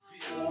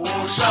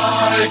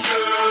Schalke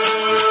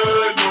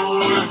 04.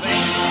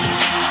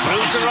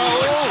 Through to Raoul.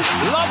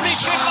 Lovely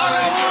kick by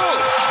Raoul.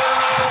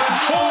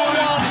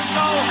 4-1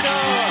 Schalke.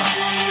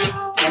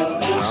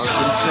 Ball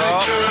still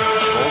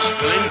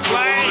in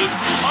play.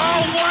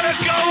 Oh, what a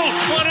goal.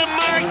 What a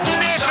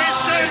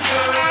magnificent,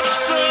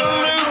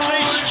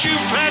 absolutely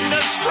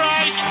stupendous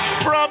strike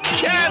from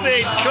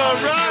Kevin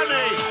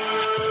Korani.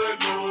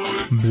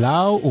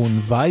 Blau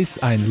und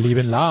Weiß ein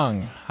Leben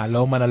lang.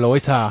 Hallo meine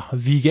Leute,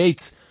 wie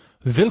geht's?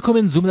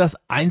 Willkommen zum das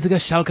einzige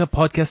Schalke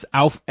Podcast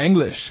auf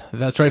English.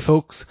 That's right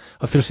folks,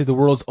 officially the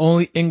world's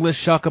only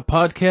English Schalke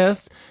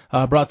podcast,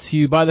 brought to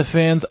you by the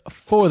fans,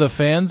 for the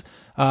fans.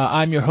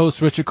 I'm your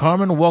host Richard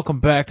Carmen. Welcome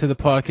back to the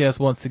podcast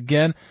once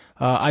again.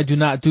 I do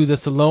not do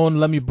this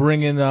alone. Let me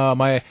bring in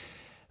my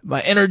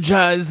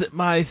energized,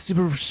 my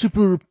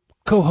super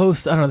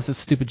co-host. I don't know, this is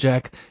stupid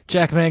Jack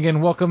Mangan.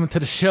 Welcome to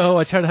the show.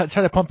 I tried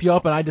to pump you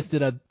up, and I just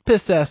did a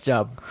piss-ass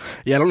job.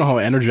 Yeah, I don't know how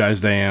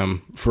energized I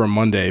am for a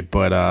Monday,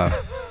 but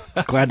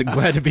glad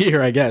to be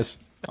here, I guess.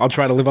 I'll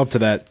try to live up to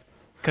that.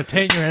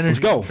 Contain your energy. Let's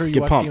go. I'm sure you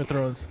Get watch pumped. Game of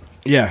Thrones.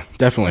 Yeah,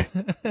 definitely.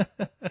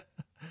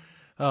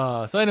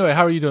 So anyway,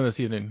 how are you doing this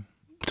evening?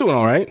 Doing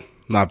all right.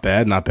 Not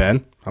bad. How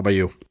about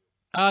you?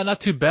 Not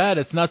too bad.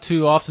 It's not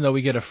too often that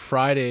we get a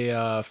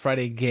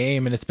Friday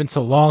game, and it's been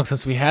so long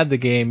since we had the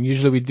game.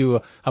 Usually we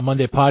do a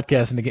Monday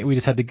podcast, and we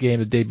just had the game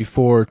the day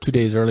before, 2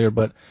 days earlier.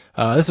 But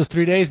this was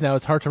 3 days now.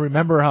 It's hard to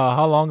remember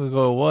how long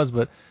ago it was,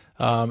 but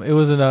it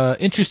was an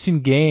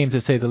interesting game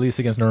to say the least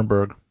against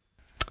Nuremberg.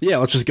 Yeah,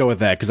 let's just go with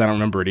that because I don't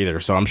remember it either.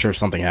 So I'm sure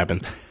something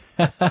happened.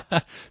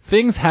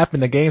 Things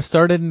happened. The game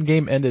started and the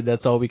game ended.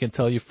 That's all we can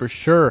tell you for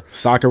sure.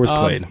 Soccer was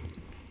played.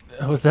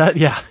 Was that?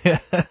 Yeah.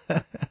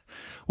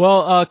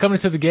 Well, coming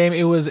to the game,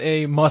 it was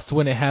a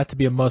must-win. It had to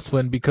be a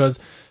must-win because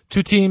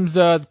two teams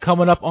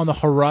coming up on the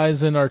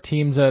horizon are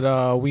teams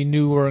that we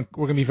knew were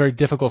going to be very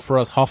difficult for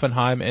us,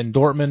 Hoffenheim and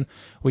Dortmund.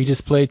 We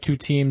just played two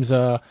teams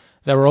that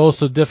were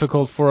also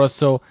difficult for us.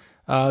 So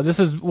this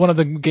is one of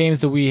the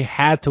games that we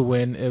had to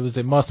win. It was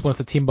a must-win. It's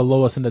a team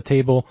below us in the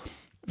table.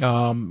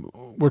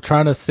 We're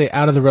trying to stay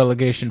out of the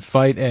relegation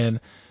fight, and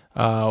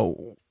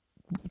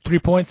 3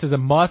 points is a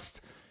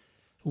must.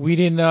 We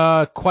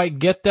didn't quite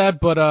get that,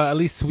 but at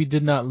least we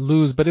did not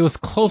lose. But it was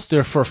close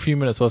there for a few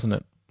minutes,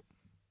 wasn't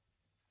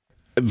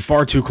it?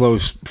 Far too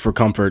close for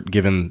comfort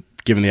given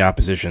the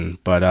opposition.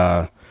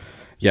 But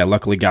yeah,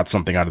 luckily got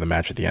something out of the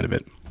match at the end of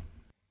it.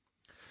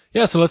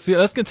 Yeah, so let's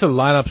get to the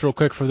lineups real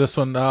quick for this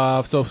one.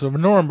 So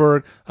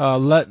Nuremberg,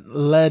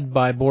 led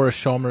by Boris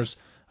Chalmers.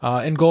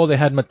 In goal, they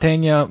had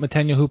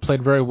Matenya, who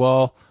played very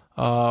well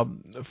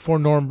for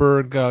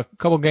Nuremberg. A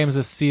couple games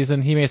this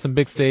season. He made some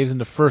big saves in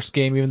the first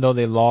game, even though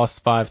they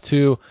lost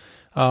 5-2.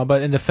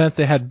 But in defense,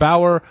 they had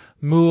Bauer,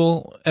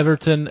 Mühl,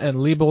 Everton, and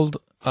Liebold.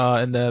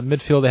 In the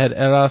midfield, they had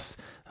Eras,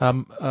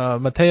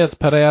 Mateus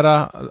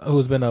Pereira,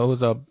 who's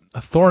a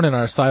thorn in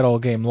our side all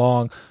game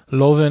long,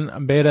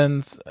 Lovin,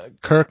 Behrens,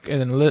 Kirk, and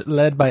then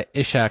led by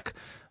Ishak.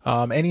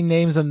 Any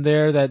names in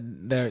there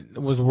that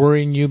was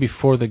worrying you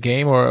before the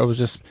game, or it was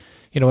just,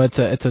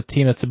 it's a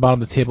team that's at the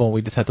bottom of the table and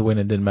we just had to win.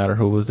 It didn't matter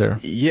who was there.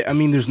 Yeah, I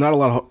mean, there's not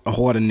a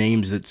whole lot of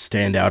names that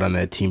stand out on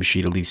that team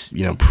sheet, at least,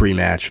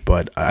 pre-match,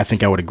 but I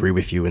think I would agree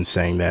with you in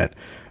saying that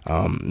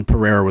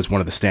Pereira was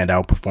one of the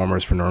standout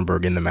performers for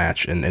Nuremberg in the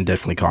match and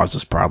definitely caused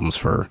us problems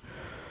for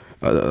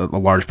a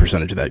large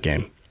percentage of that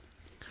game.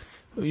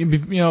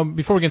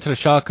 Before we get into the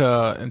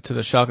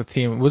Schalke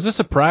team, was this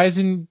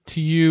surprising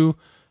to you?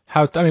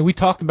 We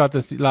talked about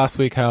this last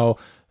week, how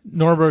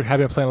Nuremberg had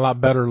been playing a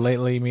lot better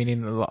lately,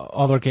 meaning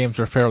all their games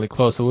are fairly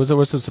close. So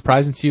was it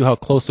surprising to you how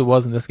close it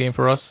was in this game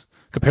for us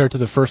compared to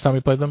the first time we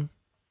played them?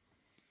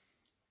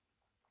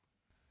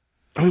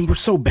 I mean, we're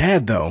so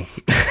bad, though.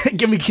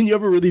 I mean, can you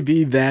ever really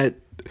be that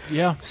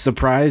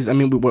surprised? I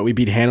mean, we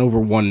beat Hanover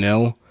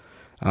 1-0.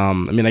 I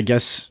mean, I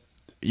guess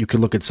you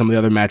could look at some of the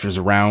other matches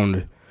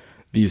around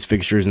these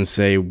fixtures and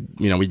say,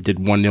 we did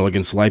 1-0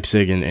 against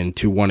Leipzig and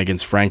 2-1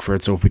 against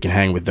Frankfurt. So if we can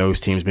hang with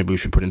those teams, maybe we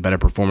should put in better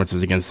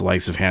performances against the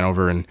likes of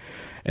Hanover and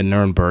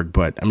Nuremberg.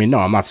 But, I mean, no,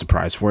 I'm not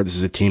surprised for it. This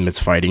is a team that's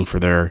fighting for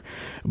their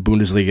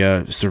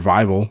Bundesliga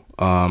survival.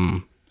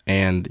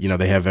 And,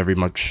 they have every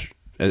much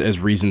as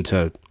reason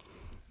to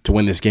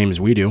win this game as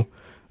we do.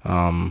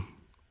 I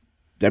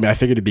mean, I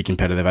figured it'd be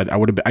competitive.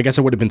 I guess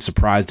I would have been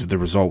surprised if the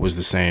result was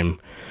the same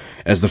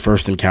as the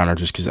first encounter,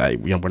 just because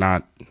we're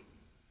not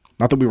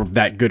that we were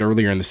that good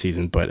earlier in the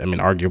season, but I mean,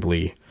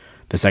 arguably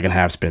the second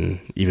half's been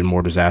even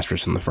more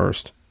disastrous than the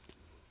first.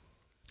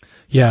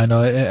 Yeah,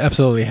 no, it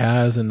absolutely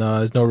has, and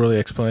there's no really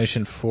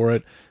explanation for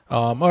it.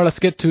 All right, let's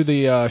get to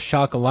the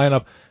Schalke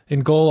lineup.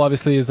 In goal,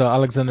 obviously, is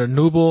Alexander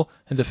Nubel.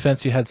 In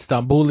defense, you had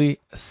Stambouli,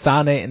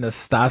 Sane, and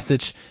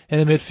Stasic.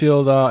 In the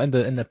midfield,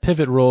 in the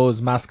pivot role is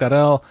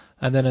Mascarell,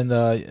 and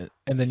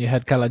then you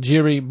had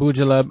Kalajiri,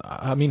 Bujaleb,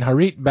 Amin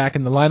Harit back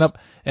in the lineup,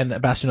 and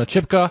Bastiano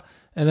Chipka,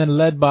 and then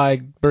led by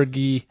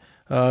Bergi,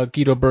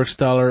 Guido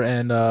Bergstaller,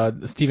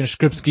 and Steven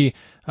Skripski.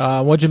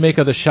 What'd you make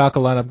of the Schalke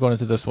lineup going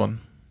into this one?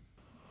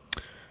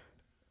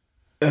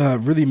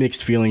 Really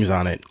mixed feelings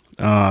on it.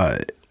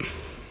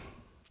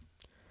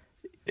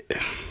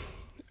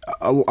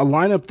 a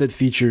lineup that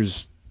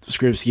features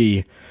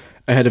Skripski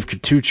ahead of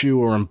Katuchu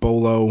or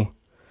Mbolo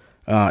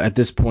at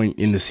this point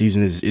in the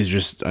season is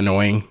just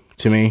annoying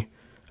to me.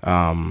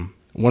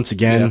 Once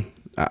again,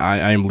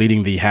 I am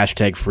leading the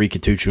hashtag free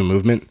Katuchu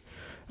movement.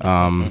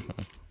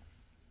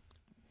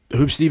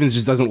 Hoop Stevens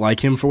just doesn't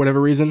like him for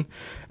whatever reason.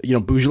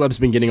 Boujaleb's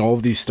been getting all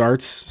of these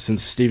starts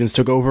since Stevens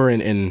took over,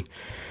 and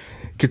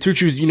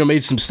Katuchu's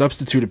made some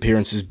substitute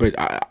appearances, but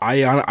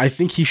I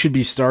think he should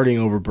be starting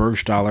over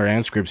Bergstaller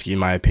and Skripski in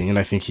my opinion.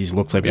 I think he's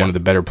looked like one of the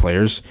better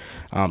players.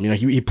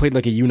 He played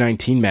like a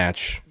U19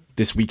 match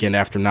this weekend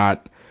after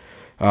not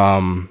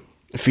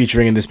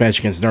featuring in this match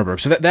against Nuremberg,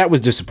 so that was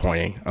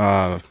disappointing.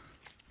 I'm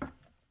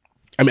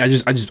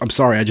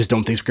sorry, I just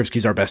don't think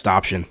Skripski's our best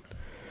option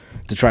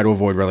to try to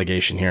avoid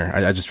relegation here.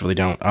 I just really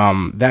don't.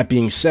 That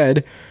being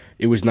said,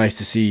 it was nice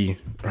to see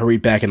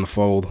Harit back in the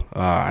fold.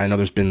 I know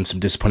there's been some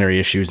disciplinary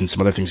issues and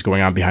some other things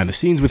going on behind the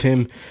scenes with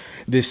him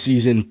this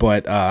season,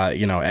 but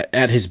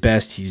at his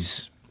best,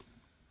 he's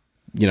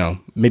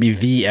maybe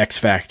the X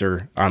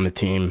factor on the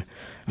team.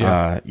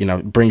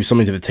 Brings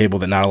something to the table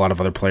that not a lot of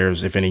other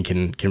players, if any,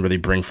 can really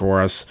bring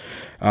for us.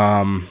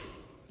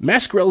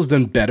 Mascarell's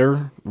done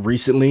better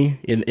recently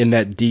in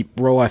that deep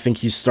role. I think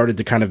he's started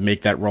to kind of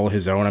make that role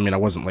his own. I mean, I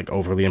wasn't like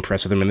overly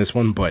impressed with him in this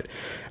one, but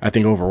I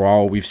think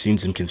overall we've seen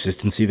some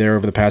consistency there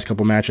over the past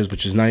couple matches,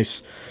 which is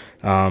nice.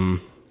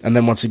 And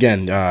then once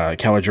again,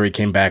 Caligiuri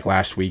came back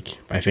last week,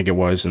 I think it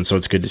was, and so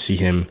it's good to see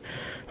him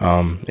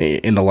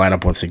in the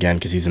lineup once again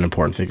because he's an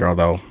important figure,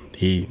 although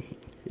he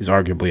is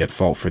arguably at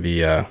fault for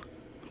the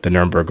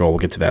Nuremberg goal. We'll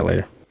get to that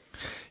later.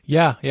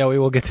 Yeah, we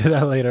will get to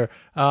that later.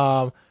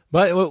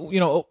 But,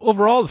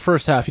 overall, the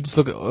first half, you just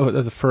look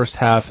at the first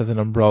half as an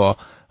umbrella.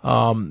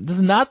 This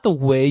is not the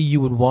way you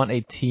would want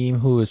a team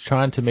who is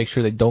trying to make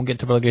sure they don't get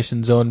to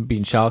relegation zone,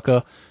 being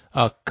Schalke,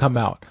 come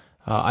out.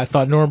 I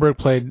thought Nuremberg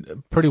played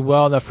pretty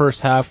well in that first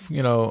half,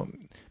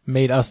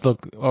 made us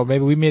look, or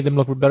maybe we made them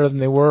look better than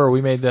they were,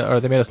 or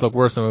they made us look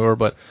worse than we were.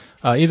 But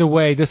either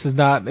way, it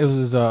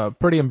was a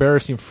pretty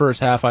embarrassing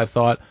first half, I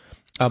thought.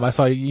 I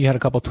saw you had a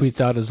couple tweets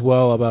out as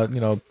well about,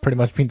 pretty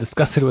much being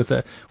disgusted with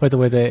the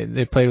way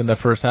they played in that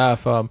first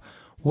half.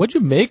 What'd you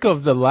make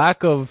of the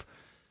lack of,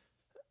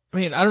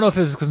 I don't know if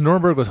it was because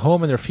Nuremberg was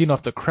home and they're feeding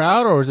off the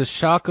crowd, or was it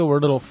Schalke were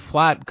a little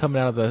flat coming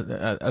out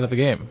of the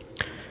game?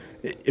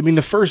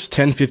 The first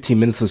 10, 15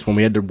 minutes of this one,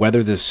 we had to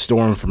weather this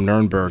storm from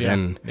Nuremberg.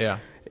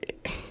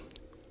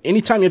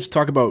 Anytime you have to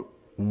talk about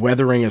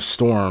weathering a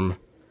storm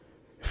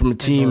from a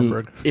team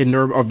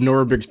of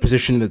Nuremberg's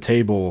position in the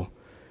table,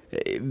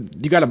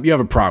 you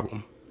have a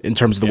problem in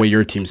terms of the way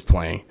your team's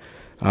playing.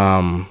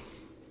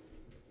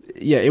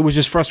 It was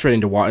just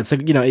frustrating to watch. It's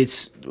like,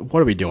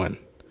 what are we doing?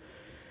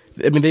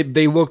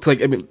 They looked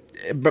like,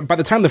 but by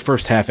the time the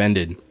first half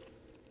ended,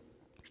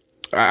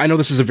 I know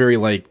this is a very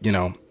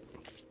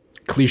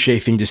cliche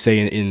thing to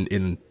say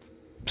in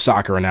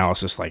soccer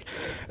analysis, like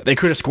they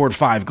could have scored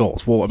 5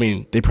 goals. Well,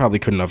 they probably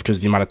couldn't have,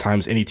 because the amount of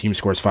times any team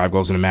scores 5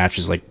 goals in a match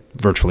is like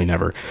virtually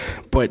never.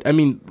 But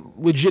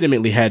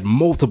legitimately had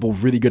multiple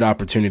really good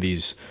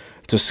opportunities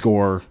to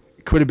score.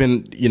 Could have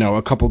been,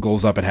 a couple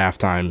goals up at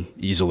halftime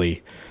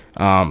easily.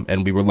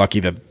 And we were lucky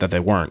that they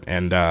weren't.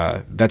 And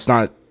that's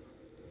not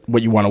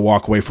what you want to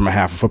walk away from a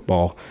half of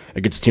football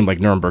against a team like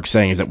Nuremberg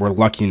saying, is that we're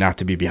lucky not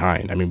to be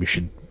behind. We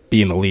should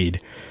be in the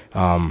lead.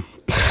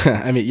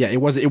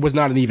 It was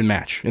not an even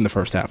match in the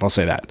first half. I'll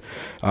say that.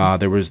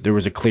 There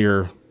was a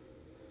clear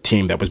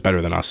team that was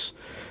better than us.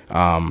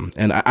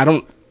 And I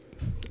don't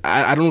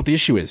know what the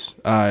issue is.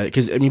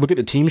 Because look at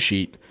the team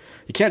sheet.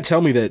 You can't tell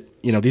me that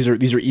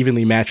these are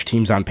evenly matched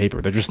teams on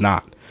paper. They're just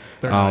not.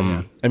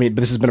 But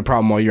this has been a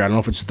problem all year. I don't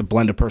know if it's the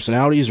blend of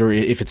personalities or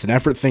if it's an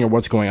effort thing or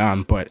what's going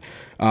on. But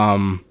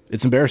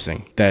it's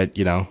embarrassing that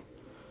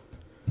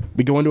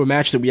we go into a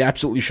match that we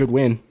absolutely should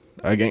win.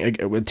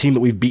 A team that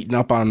we've beaten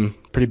up on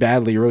pretty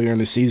badly earlier in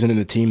the season, and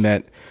a team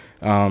that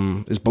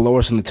is below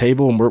us in the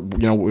table, and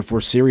we're if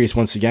we're serious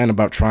once again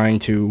about trying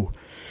to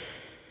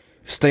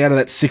stay out of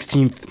that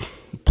 16th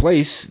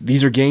place,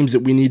 these are games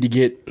that we need to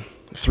get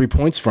 3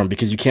 points from,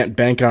 because you can't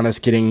bank on us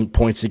getting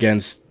points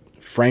against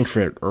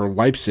Frankfurt or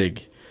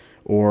Leipzig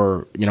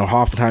or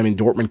Hoffenheim and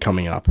Dortmund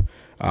coming up.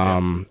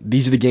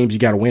 These are the games you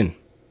got to win.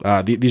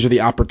 These are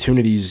the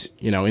opportunities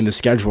in the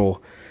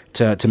schedule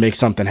to make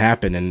something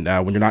happen, and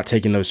when you're not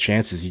taking those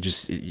chances,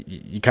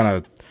 you kind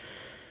of,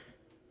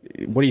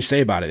 what do you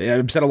say about it?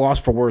 I'm at a loss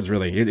for words,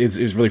 really.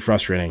 It's really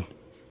frustrating.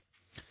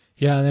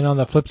 Yeah, and then on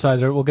the flip side,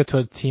 we'll get to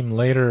a team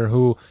later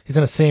who is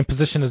in the same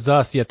position as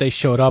us, yet they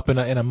showed up in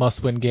a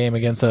must-win game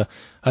against a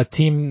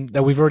team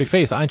that we've already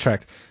faced,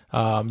 Eintracht.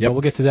 But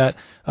we'll get to that.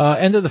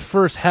 End of the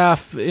first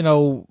half,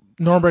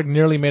 Nuremberg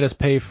nearly made us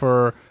pay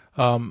for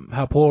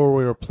how poor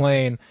we were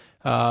playing.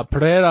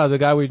 Pereira, the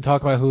guy we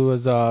talked about who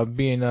was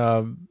being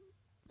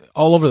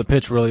all over the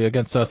pitch, really,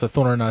 against us, a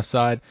thorn in our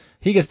side,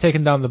 he gets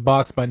taken down the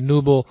box by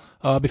Nubel.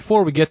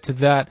 Before we get to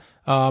that,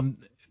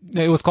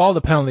 it was called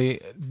a penalty.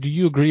 Do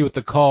you agree with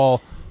the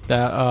call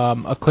that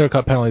a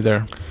clear-cut penalty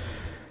there?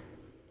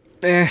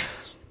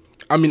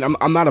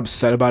 I'm not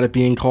upset about it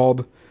being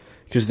called,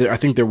 because I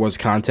think there was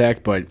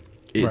contact, but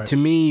to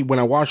me, when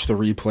I watch the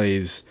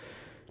replays,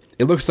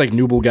 it looks like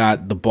Newble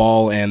got the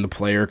ball and the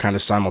player kind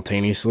of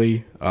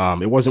simultaneously.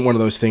 It wasn't one of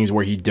those things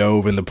where he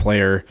dove and the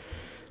player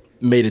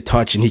made a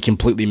touch and he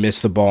completely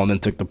missed the ball and then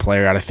took the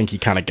player out. I think he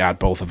kind of got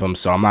both of them,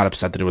 so I'm not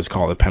upset that it was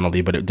called a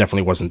penalty, but it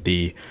definitely wasn't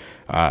in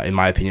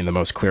my opinion, the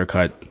most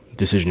clear-cut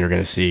decision you're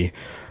going to see.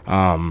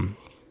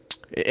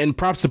 And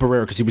props to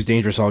Pereira because he was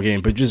dangerous all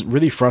game, but just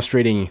really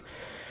frustrating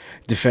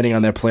defending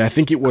on that play. I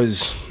think it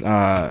was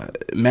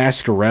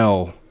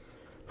Mascarell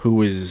who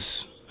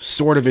was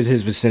sort of in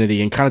his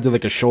vicinity and kind of did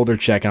like a shoulder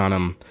check on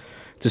him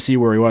to see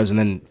where he was, and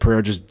then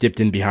Pereira just dipped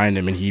in behind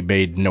him and he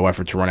made no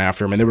effort to run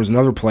after him. And there was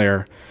another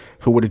player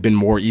who would have been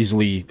more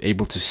easily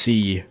able to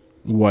see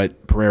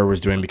what Pereira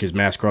was doing because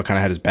Mascarell kind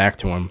of had his back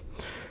to him.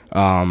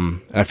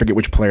 And I forget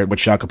which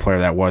Schalke player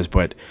that was,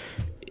 but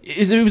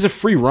it was a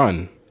free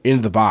run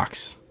into the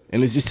box.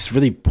 And it's just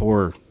really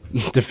poor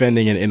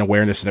defending and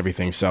awareness and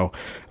everything. So,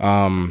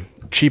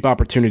 cheap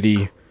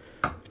opportunity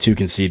to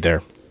concede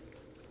there.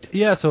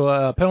 Yeah, so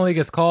a penalty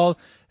gets called,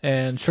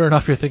 and sure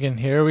enough, you're thinking,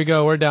 here we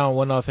go, we're down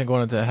 1-0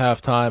 going into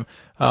halftime.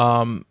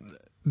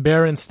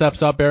 Behrens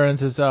steps up.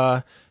 Behrens is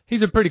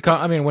he's a pretty.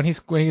 When he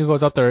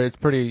goes up there, it's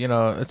pretty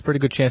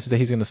good chances that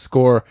he's going to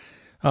score.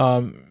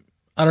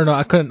 I don't know.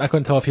 I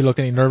couldn't tell if he looked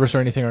any nervous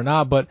or anything or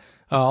not, but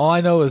all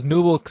I know is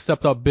Newble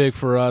stepped up big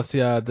for us.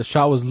 Yeah, the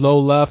shot was low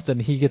left,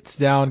 and he gets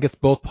down, gets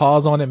both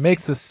paws on it,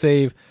 makes a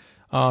save.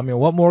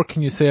 What more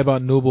can you say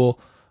about Newble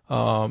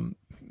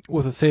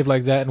with a save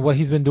like that and what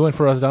he's been doing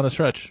for us down the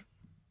stretch?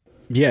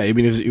 Yeah, I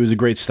mean it was a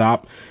great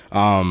stop.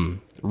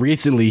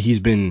 Recently he's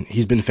been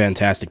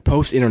fantastic.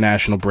 Post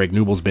international break,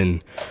 Newble's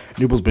been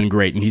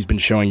great, and he's been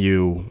showing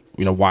you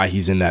why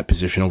he's in that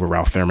position over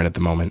Ralph Fährmann at the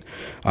moment.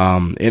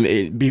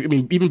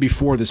 Even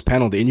before this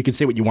penalty, and you can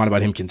say what you want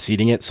about him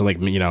conceding it. So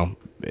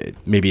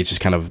maybe it's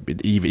just kind of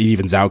it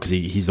evens out because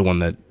he's the one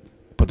that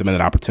put them in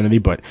that opportunity.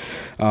 But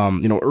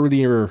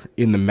earlier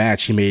in the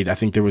match, I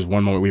think there was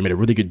one moment where he made a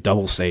really good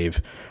double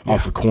save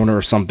off a corner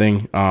or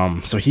something.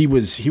 So he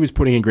was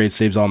putting in great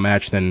saves all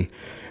match. Then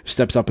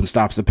steps up and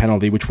stops the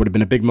penalty, which would have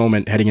been a big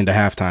moment heading into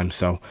halftime.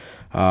 So,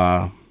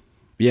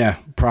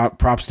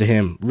 props to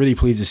him. Really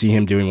pleased to see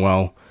him doing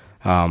well.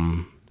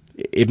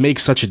 It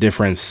makes such a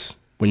difference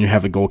when you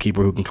have a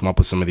goalkeeper who can come up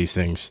with some of these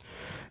things.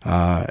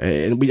 I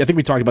think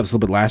we talked about this a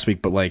little bit last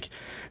week, but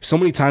so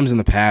many times in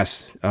the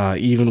past,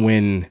 even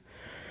when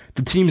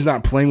the team's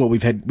not playing well,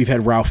 we've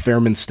had Ralph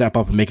Fährmann step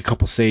up and make a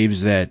couple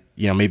saves that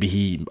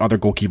maybe other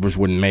goalkeepers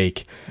wouldn't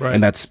make, right.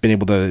 And that's been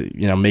able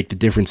to make the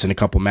difference in a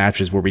couple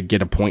matches where we'd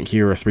get a point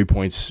here or 3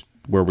 points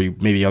where we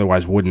maybe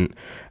otherwise wouldn't.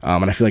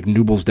 And I feel like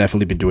Newble's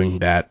definitely been doing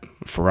that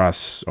for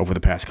us over the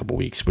past couple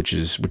weeks, which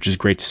is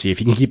great to see. If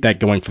he can keep that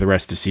going for the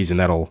rest of the season,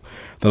 that'll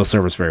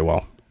serve us very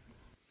well.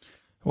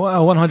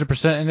 Well,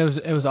 100%, and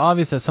it was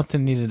obvious that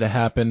something needed to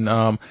happen.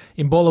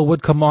 Embolo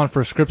would come on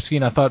for Skripski,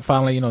 and I thought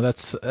finally,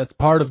 that's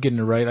part of getting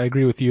it right. I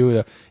agree with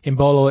you.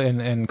 Embolo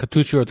and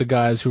Catuccio are the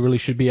guys who really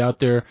should be out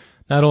there.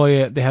 Not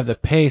only they have the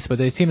pace, but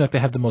they seem like they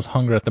have the most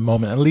hunger at the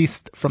moment, at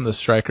least from the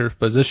striker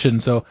position.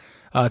 So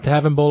to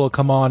have Embolo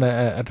come on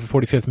at the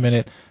 45th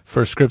minute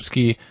for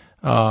Skripski,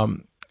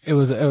 it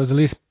was at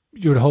least.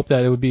 You would hope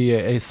that it would be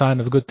a sign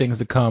of good things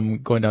to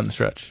come going down the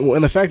stretch. Well,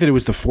 and the fact that it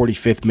was the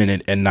 45th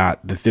minute and not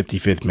the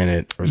 55th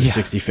minute or the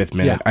 65th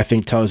minute, I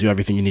think tells you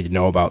everything you need to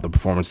know about the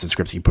performance that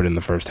Skripski put in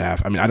the first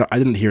half. I mean, I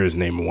didn't hear his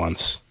name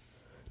once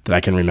that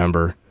I can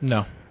remember.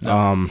 No.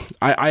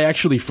 I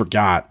actually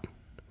forgot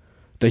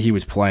that he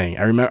was playing.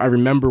 I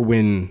remember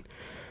when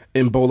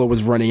Embolo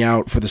was running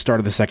out for the start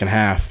of the second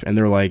half, and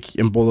they're like,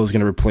 Embolo's going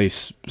to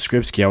replace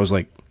Skripski. I was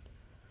like,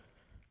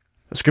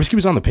 Skripski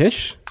was on the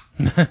pitch?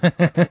 And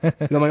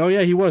I'm like, oh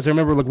yeah, he was. I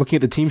remember looking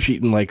at the team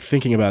sheet and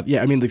thinking about,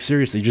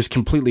 seriously, just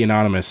completely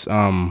anonymous.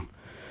 And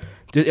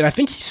I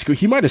think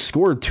he might have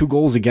scored 2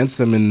 goals against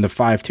them in the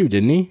 5-2,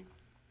 didn't he?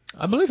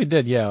 I believe he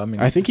did. Yeah,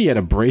 I think he had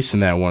a brace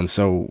in that one.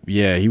 So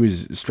yeah, he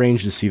was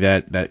strange to see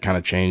that kind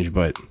of change.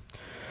 But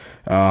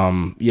good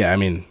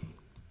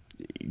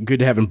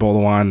to have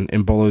Embolo on.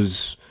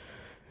 Embolo's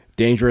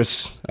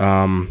dangerous,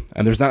 and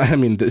there's not.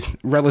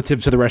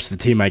 Relative to the rest of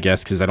the team, I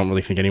guess, because I don't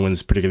really think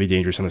anyone's particularly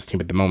dangerous on this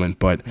team at the moment.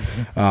 But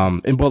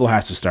Embolo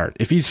has to start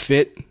if he's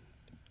fit.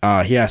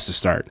 He has to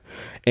start,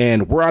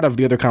 and we're out of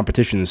the other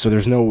competitions, so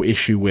there's no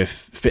issue with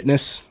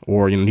fitness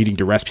or needing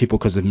to rest people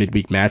because of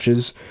midweek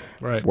matches.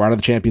 Right. We're out of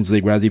the Champions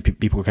League. We're out of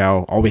the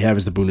Pokal. All we have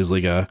is the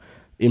Bundesliga.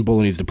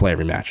 Embolo needs to play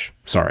every match.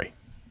 Sorry.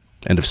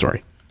 End of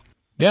story.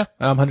 Yeah,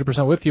 I'm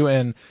 100% with you.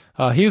 And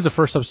he was the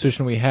first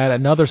substitution we had.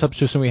 Another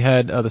substitution we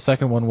had, the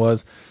second one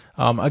was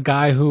a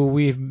guy who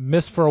we've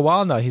missed for a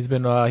while now. He's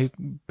been he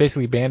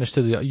basically banished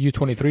to the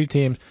U23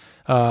 team.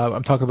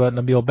 I'm talking about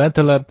Nabil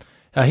Bentaleb.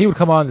 He would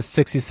come on the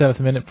 67th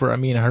minute for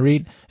Amin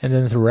Harit, and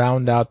then to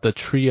round out the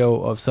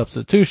trio of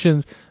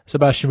substitutions,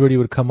 Sebastian Rudy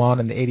would come on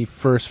in the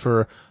 81st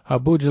for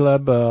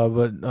Boudjeleb,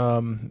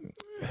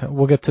 but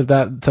we'll get to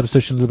that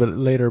substitution a little bit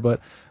later.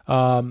 But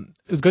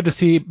it was good to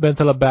see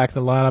Bentaleb back in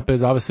the lineup. It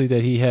was obviously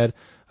that he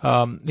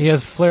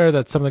has flair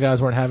that some of the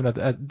guys weren't having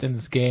in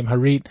this game.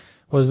 Harit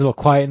was a little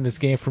quiet in this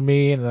game for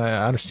me, and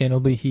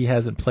understandably he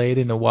hasn't played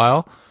in a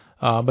while.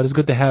 But it's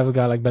good to have a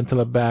guy like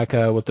Bentaleb back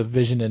with the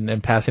vision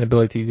and passing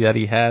ability that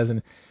he has.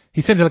 And he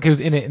seemed like he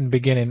was in it in the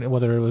beginning,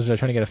 whether it was trying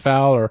to get a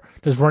foul or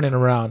just running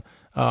around.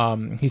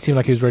 He seemed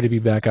like he was ready to be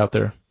back out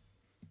there.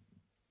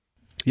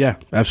 Yeah,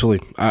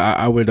 absolutely.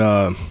 I would.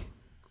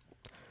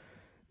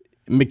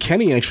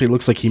 McKennie actually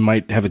looks like he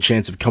might have a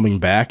chance of coming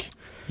back.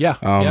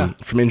 Yeah.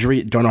 From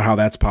injury. Don't know how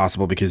that's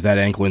possible because that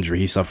ankle injury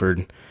he suffered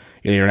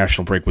in the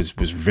international break was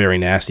very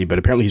nasty. But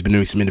apparently he's been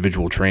doing some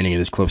individual training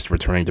and is close to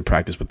returning to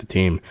practice with the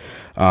team.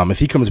 If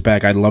he comes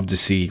back, I'd love to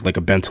see like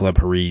a Bentaleb,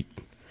 Harit,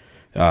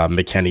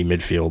 McKennie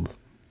midfield.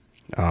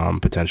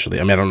 Potentially.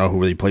 I mean, I don't know who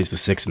really plays the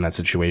 6 in that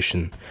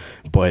situation,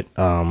 but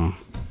I'm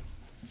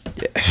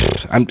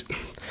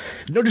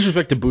no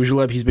disrespect to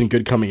Boujaleb, he's been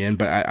good coming in,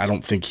 but I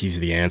don't think he's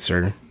the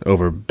answer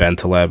over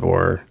Bentaleb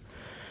or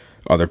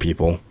other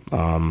people.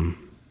 And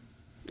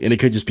it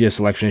could just be a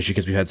selection issue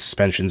because we've had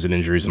suspensions and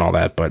injuries and all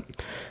that. But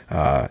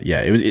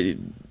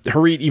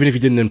Harit, even if he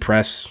didn't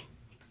impress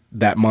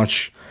that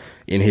much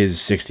in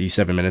his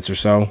 67 minutes or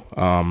so,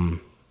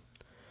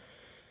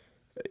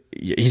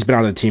 he's been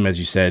out of the team, as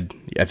you said.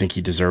 I think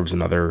he deserves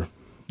another,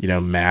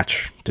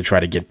 match to try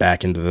to get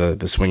back into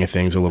the swing of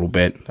things a little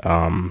bit.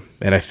 And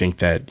I think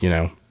that,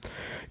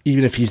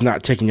 even if he's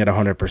not taking it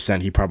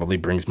 100%, he probably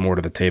brings more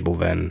to the table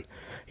than,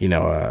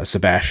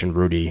 Sebastian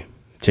Rudy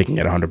taking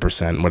it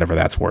 100%, whatever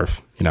that's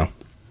worth,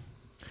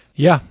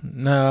 Yeah,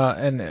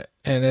 and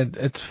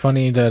it's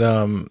funny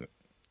that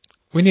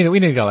we need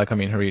a guy like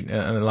Harit in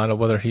the lineup,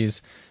 whether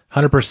he's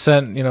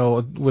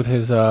 100%, with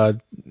his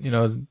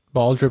his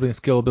ball dribbling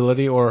skill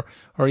ability, or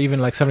even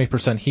like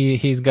 70%.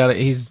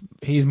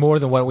 He's more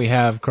than what we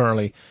have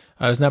currently.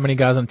 There's not many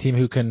guys on the team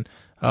who can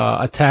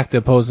attack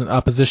the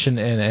opposition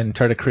and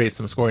try to create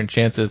some scoring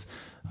chances.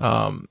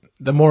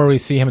 The more we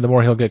see him, the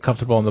more he'll get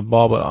comfortable on the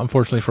ball. But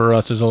unfortunately for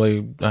us, there's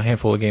only a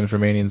handful of games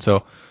remaining,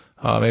 so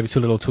maybe too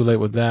little, too late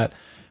with that.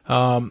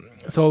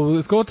 So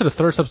let's go into the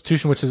third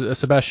substitution, which is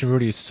Sebastian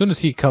Rudy. As soon as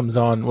he comes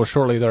on, or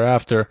shortly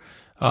thereafter,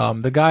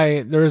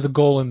 there is a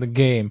goal in the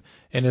game,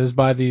 and it was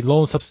by the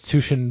lone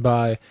substitution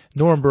by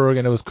Nuremberg,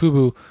 and it was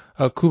Kubo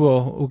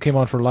who came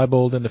on for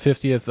Leibold in the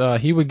 50th.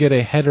 He would get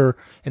a header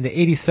in the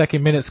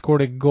 82nd minute,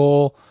 scored a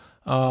goal.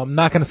 I'm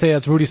not going to say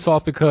that's Rudy's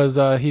fault because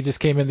he just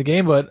came in the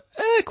game, but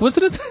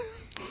coincidence?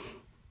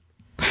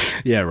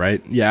 Yeah,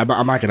 right. Yeah,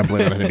 I'm not going to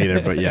blame it on him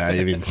either, but yeah,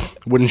 I mean,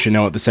 wouldn't you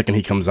know it, the second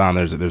he comes on,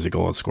 there's a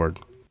goal scored.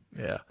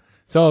 Yeah.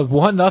 So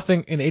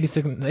 1-0 in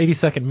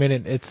 82nd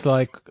minute. It's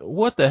like,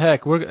 what the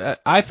heck?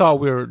 I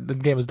thought the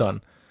game was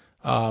done.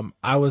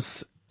 I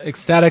was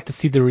ecstatic to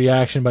see the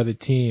reaction by the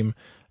team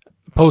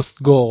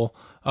post goal,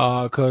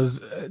 because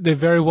they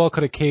very well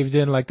could have caved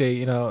in like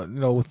they,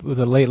 with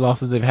the late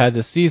losses they've had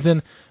this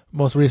season.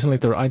 Most recently,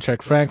 through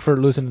Eintracht Frankfurt,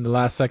 losing in the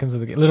last seconds of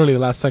the game, literally the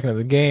last second of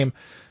the game,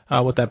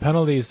 with that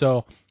penalty.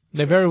 So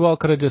they very well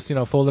could have just,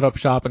 folded up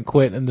shop and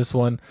quit in this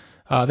one.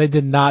 They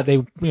did not. They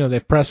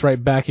pressed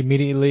right back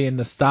immediately, and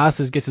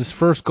Nastasic gets his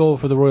first goal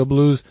for the Royal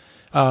Blues.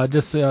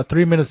 Just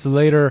 3 minutes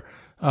later,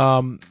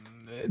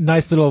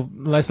 nice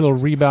little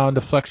rebound,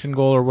 deflection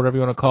goal, or whatever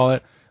you want to call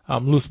it.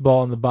 Loose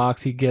ball in the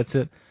box, he gets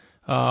it.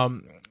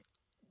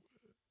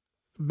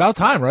 About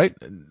time, right?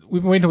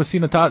 We've been waiting to see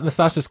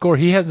Nastasic score.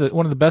 He has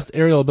one of the best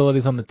aerial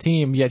abilities on the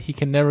team, yet he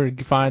can never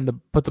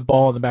put the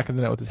ball in the back of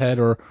the net with his head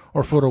or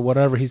foot or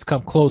whatever. He's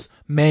come close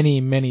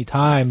many, many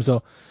times.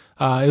 So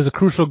it was a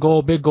crucial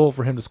goal, big goal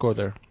for him to score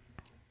there.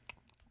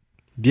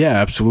 Yeah,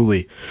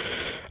 absolutely.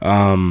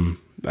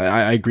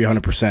 I agree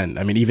 100%.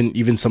 I mean,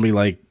 even somebody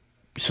like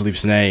Salif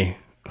Sane,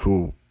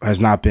 who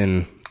has not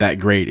been that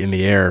great in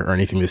the air or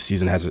anything this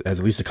season, has at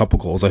least a couple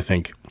goals, I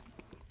think,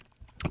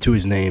 to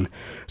his name.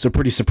 So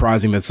pretty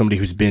surprising that somebody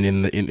who's been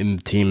in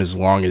the team as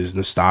long as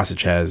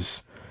Nastasic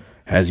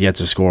has yet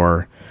to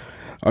score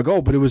a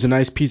goal. But it was a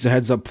nice piece of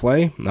heads-up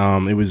play.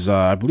 It was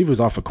I believe it was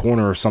off a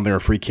corner or something, or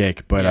a free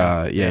kick.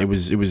 But it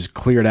was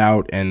cleared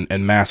out, and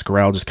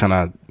Mascarell just kind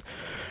of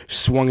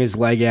swung his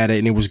leg at it,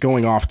 and it was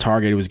going off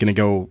target. It was going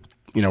to go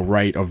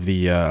right of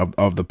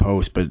the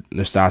post, but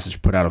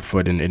Nastasic put out a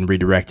foot and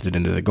redirected it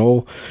into the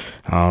goal.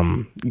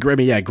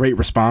 Great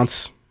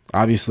response.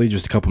 Obviously,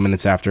 just a couple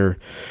minutes after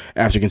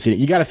conceding,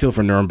 you got to feel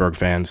for Nuremberg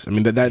fans. I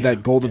mean,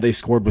 that goal that they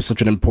scored was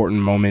such an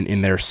important moment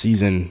in their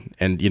season,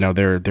 and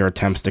their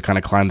attempts to kind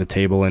of climb the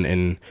table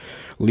and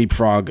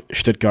leapfrog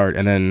Stuttgart,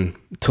 and then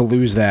to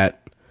lose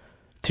that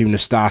to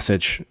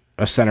Nastasic,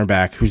 a center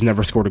back who's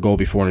never scored a goal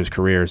before in his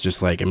career, is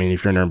just like, I mean,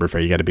 if you're a Nuremberg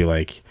fan, you got to be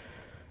like,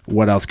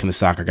 what else can the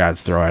soccer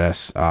gods throw at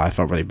us? I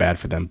felt really bad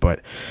for them.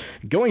 But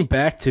going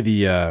back to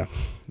the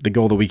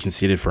goal that we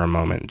conceded for a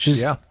moment,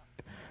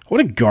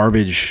 what a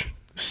garbage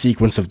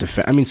sequence of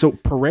defense. I mean, so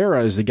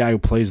Pereira is the guy who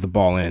plays the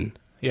ball in.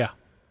 Yeah.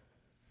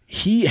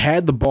 He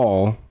had the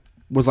ball,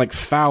 was like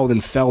fouled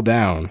and fell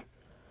down,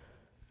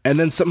 and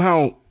then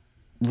somehow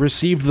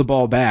received the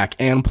ball back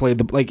and played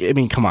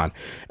come on.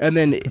 And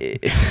then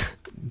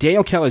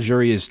Daniel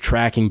Caligiuri is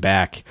tracking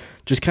back,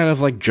 just kind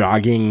of like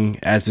jogging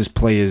as this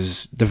play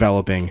is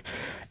developing,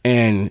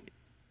 and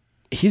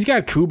he's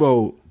got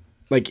Kubo,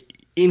 like,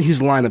 in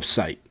his line of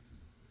sight.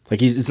 Like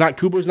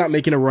Kubo's not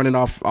making a running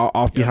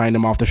off behind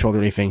him off the shoulder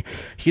or anything.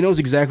 He knows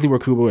exactly where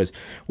Kubo is.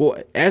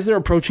 Well, as they're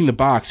approaching the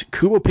box,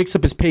 Kubo picks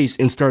up his pace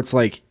and starts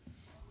like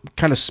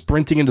kind of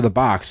sprinting into the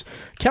box.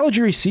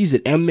 Caligiuri sees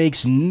it and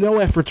makes no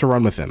effort to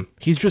run with him.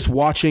 He's just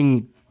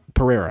watching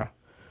Pereira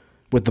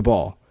with the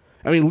ball.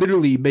 I mean,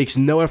 literally makes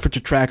no effort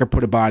to track or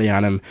put a body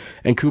on him.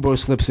 And Kubo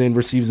slips in,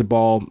 receives the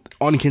ball,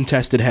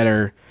 uncontested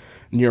header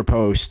near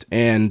post.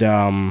 And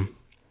I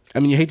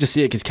mean, you hate to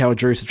see it because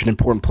Caligiuri is such an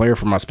important player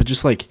from us, but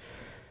just like,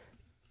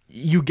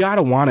 you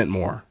gotta want it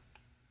more.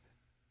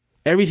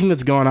 Everything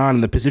that's going on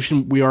in the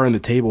position we are in the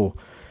table,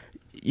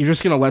 you're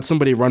just gonna let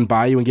somebody run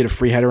by you and get a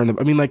free header.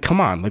 I mean, like,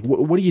 come on, like,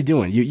 what are you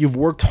doing? You've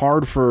worked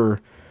hard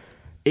for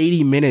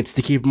 80 minutes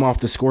to keep them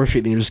off the score sheet,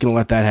 and you're just gonna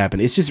let that happen.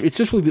 It's just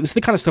really, it's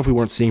the kind of stuff we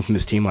weren't seeing from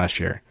this team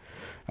last year.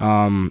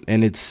 And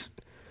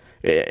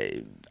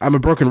I'm a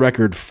broken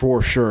record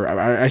for sure.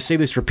 I say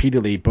this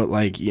repeatedly, but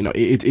like, you know,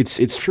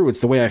 it's true.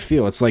 It's the way I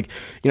feel. It's like,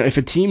 you know, if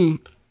a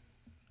team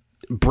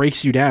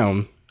breaks you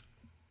down,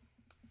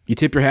 you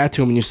tip your hat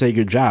to them and you say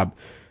good job.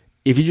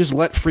 If you just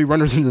let free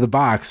runners into the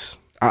box,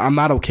 I'm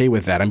not okay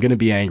with that. I'm going to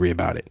be angry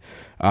about it.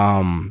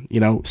 You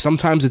know,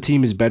 sometimes a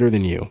team is better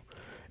than you,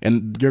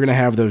 and you're going to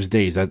have those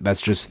days.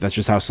 That's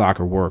just how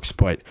soccer works.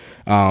 But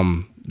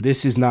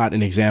this is not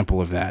an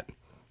example of that.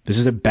 This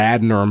is a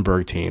bad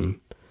Nuremberg team,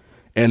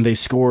 and they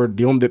scored.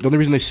 The only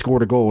reason they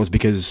scored a goal was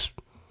because,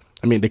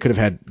 I mean, they could have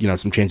had, you know,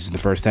 some chances in the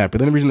first half, but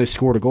the only reason they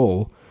scored a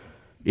goal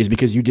is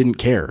because you didn't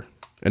care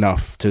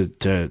enough to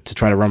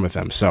try to run with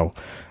them. So,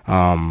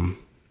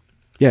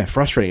 yeah,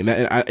 frustrating.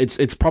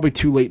 It's probably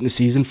too late in the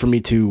season for me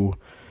to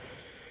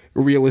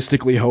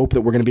realistically hope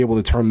that we're going to be able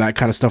to turn that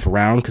kind of stuff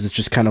around, because it's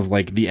just kind of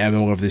like the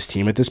MO of this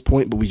team at this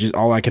point. But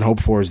all I can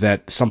hope for is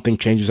that something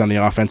changes on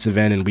the offensive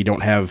end and we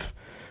don't have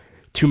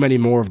too many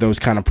more of those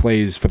kind of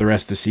plays for the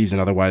rest of the season.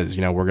 Otherwise,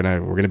 you know, we're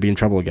gonna be in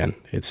trouble again.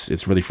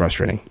 It's really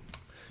frustrating.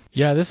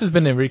 Yeah, this has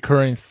been a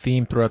recurring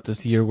theme throughout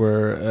this year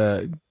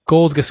where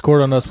goals get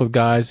scored on us with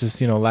guys just,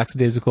 you know,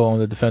 lackadaisical on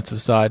the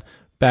defensive side,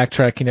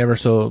 backtracking ever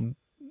so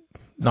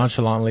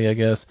nonchalantly, I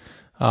guess.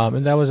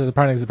 And that was a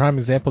prime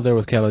example there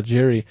with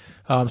Caligiuri.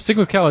 Sticking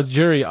with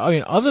Caligiuri, I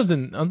mean, other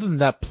than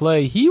that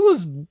play, he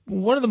was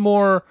one of the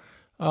more,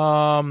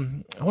 I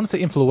want to say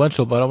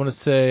influential, but I want to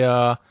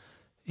say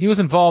he was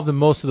involved in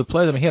most of the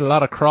plays. I mean, he had a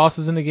lot of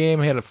crosses in the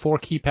game. He had 4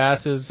 key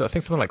passes. I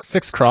think something like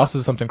 6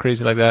 crosses, something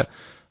crazy like that.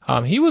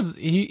 He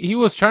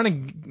was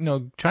trying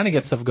to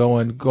get stuff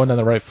going down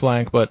the right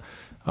flank, but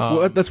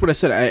well, that's what I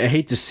said. I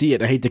hate to see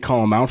it. I hate to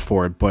call him out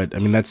for it, but I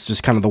mean, that's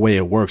just kind of the way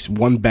it works.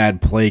 One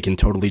bad play can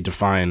totally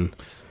define.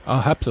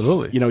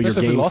 Absolutely. You know,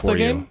 especially your game for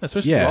you.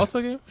 Especially if we lost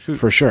the game. Shoot.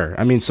 For sure.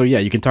 I mean, so yeah,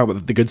 you can talk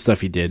about the good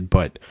stuff he did,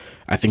 but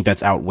I think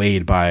that's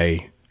outweighed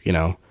by, you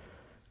know,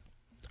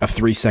 a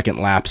 3-second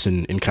lapse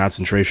in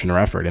concentration or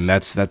effort, and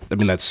that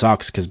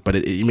sucks but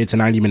it's a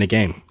 90-minute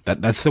game.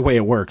 That's the way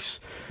it works.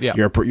 Yeah.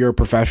 You're a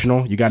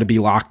professional. You got to be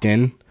locked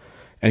in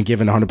and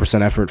given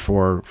 100% effort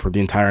for the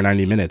entire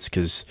 90 minutes,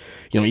 because,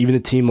 you know, even a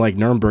team like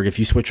Nuremberg, if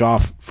you switch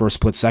off for a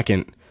split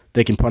second,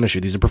 they can punish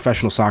you. These are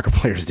professional soccer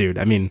players, dude.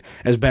 I mean,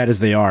 as bad as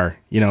they are,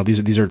 you know,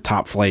 these are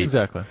top flight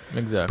exactly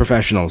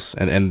professionals,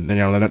 and you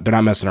know, they're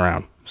not messing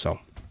around. So.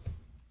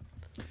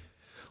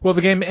 Well,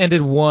 the game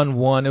ended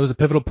 1-1. It was a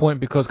pivotal point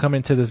because coming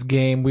into this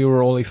game, we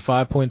were only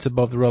 5 points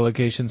above the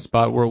relegation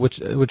spot,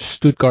 which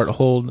Stuttgart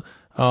hold.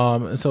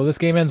 So this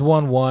game ends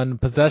 1-1.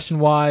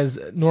 Possession-wise,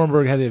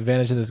 Nuremberg had the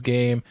advantage in this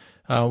game.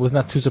 Was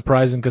not too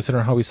surprising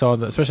considering how we saw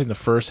them, especially in the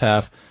first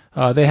half.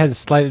 They had a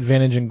slight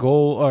advantage in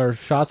goal or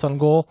shots on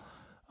goal.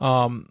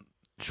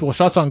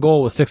 Shots on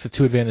goal was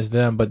 6-2 advantage to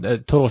them,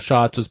 but total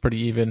shots was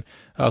pretty even.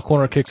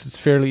 Corner kicks is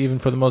fairly even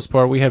for the most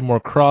part. We had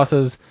more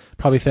crosses,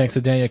 probably thanks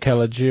to Daniel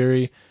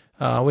Caligiuri.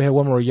 We had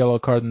one more yellow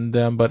card than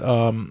them, but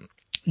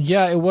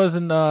yeah, it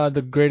wasn't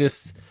the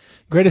greatest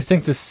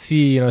thing to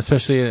see, you know,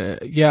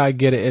 especially, yeah, I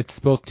get it. It's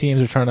both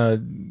teams are trying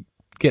to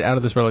get out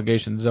of this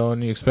relegation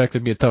zone. You expect it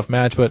to be a tough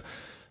match, but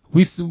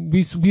we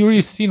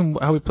already seen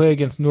how we play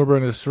against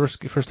Nuremberg this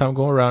first time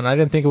going around. I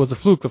didn't think it was a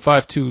fluke, the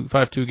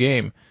 5-2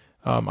 game.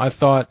 I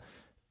thought,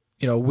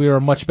 you know, we were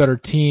a much better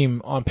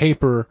team on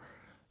paper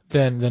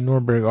than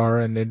Nuremberg are,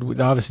 and it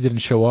obviously didn't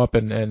show up,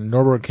 and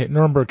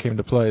Nuremberg came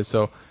to play.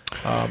 So,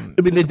 I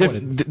mean,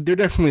 they're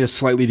definitely a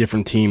slightly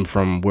different team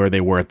from where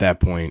they were at that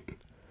point.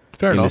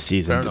 Fair enough. The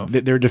season.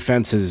 Their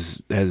defense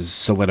has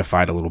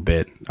solidified a little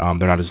bit. They're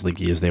not as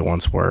leaky as they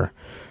once were.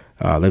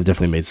 They've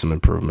definitely made some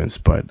improvements,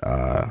 but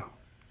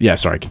yeah,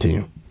 sorry,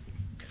 continue.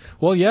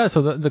 Well, yeah,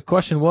 so the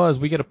question was,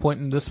 we get a point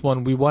in this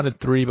one. We wanted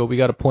 3, but we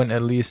got a point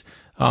at least.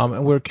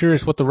 And we're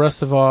curious what the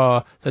rest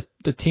of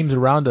the teams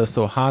around us,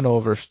 so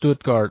Hanover,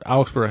 Stuttgart,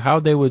 Augsburg, how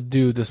they would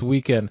do this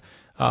weekend.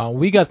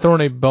 We got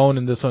thrown a bone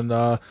in this one.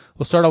 We'll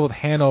start out with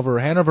Hanover.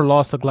 Hanover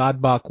lost to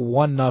Gladbach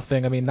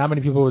 1-0. I mean, not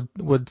many people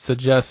would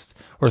suggest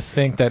or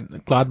think that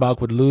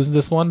Gladbach would lose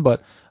this one,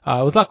 but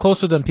it was a lot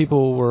closer than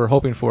people were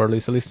hoping for, at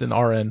least in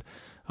our end.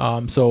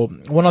 So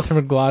 1-0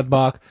 for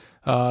Gladbach.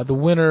 The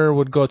winner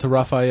would go to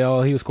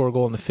Rafael. He would score a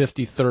goal in the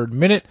 53rd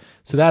minute.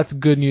 So that's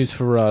good news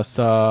for us.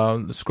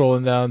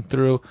 Scrolling down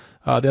through,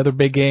 the other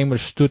big game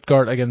was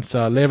Stuttgart against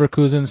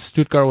Leverkusen.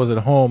 Stuttgart was at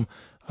home.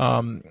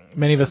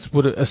 Many of us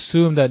would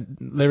assume that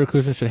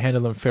Leverkusen should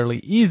handle them fairly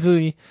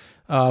easily.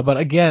 But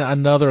again,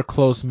 another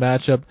close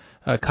matchup.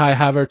 Kai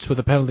Havertz with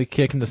a penalty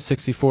kick in the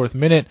 64th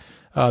minute.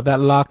 That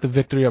locked the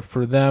victory up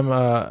for them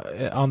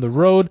on the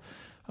road.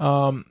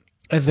 And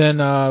then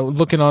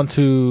looking on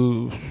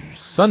to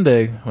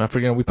Sunday, I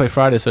forget we play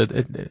Friday, so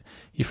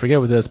you forget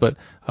with this. But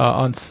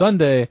on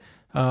Sunday,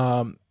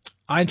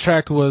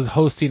 Eintracht was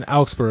hosting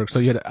Augsburg. So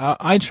you had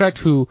Eintracht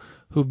who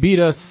beat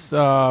us.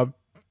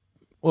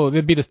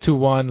 They beat us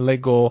 2-1,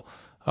 late goal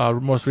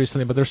most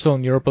recently, but they're still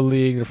in Europa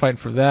League. They're fighting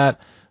for that.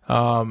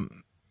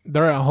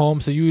 They're at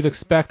home, so you'd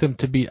expect them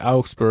to beat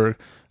Augsburg.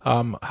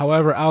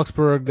 However,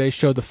 Augsburg, they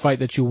showed the fight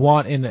that you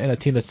want in a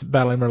team that's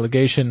battling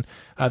relegation.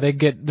 They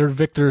get their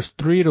victors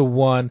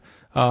 3-1.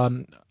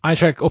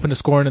 Eintracht opened the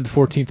scoring in the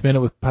 14th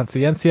minute with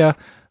Paciencia.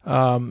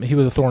 He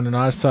was a thorn in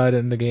our side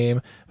in the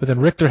game. But then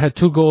Richter had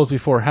 2 goals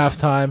before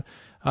halftime.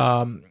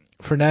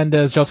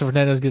 Joseph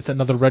Fernandez gets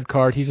another red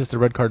card. He's just a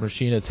red card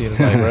machine, it seems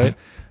like, right?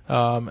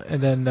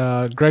 And then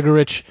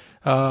Gregoritsch,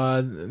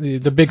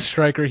 the big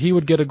striker, he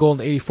would get a goal in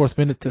the 84th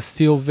minute to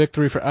seal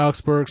victory for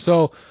Augsburg.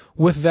 So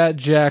with that,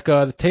 Jack,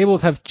 the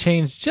tables have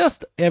changed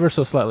just ever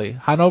so slightly.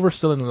 Hanover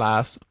still in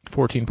last,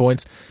 14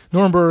 points.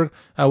 Nuremberg,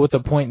 with a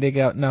point, they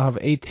now have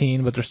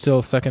 18, but they're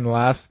still second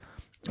last.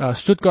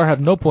 Stuttgart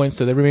have no points,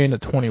 so they remain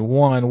at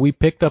 21. We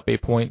picked up a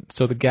point,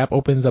 so the gap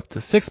opens up to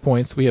 6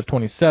 points. We have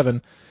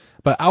 27.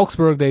 But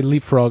Augsburg, they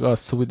leapfrog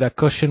us. So with that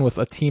cushion with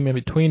a team in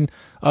between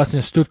us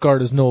and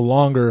Stuttgart is no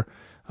longer.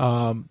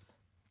 But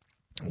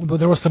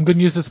there was some good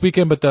news this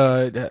weekend, but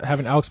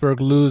having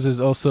Augsburg lose is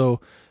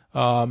also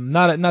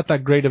not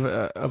that great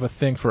of a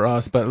thing for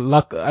us. But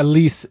at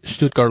least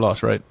Stuttgart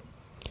lost, right?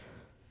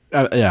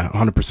 Yeah,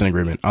 100%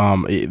 agreement.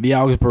 The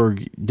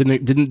Augsburg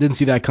didn't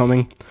see that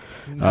coming.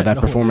 That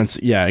performance,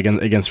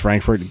 against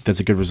Frankfurt, that's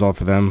a good result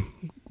for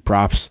them.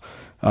 Props.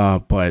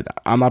 But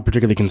I'm not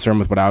particularly concerned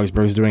with what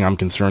Augsburg's doing. I'm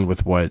concerned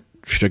with what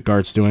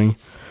Stuttgart's doing.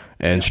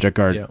 And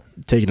Stuttgart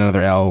taking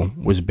another L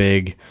was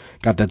big,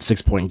 got that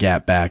 6-point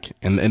gap back.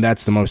 And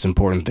that's the most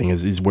important thing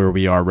is where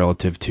we are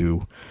relative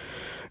to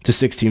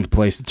 16th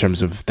place in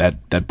terms of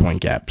that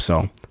point gap.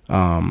 So,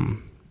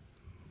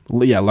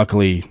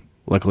 luckily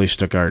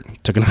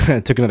Stuttgart took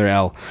another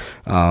L,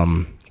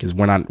 because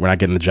we're not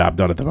getting the job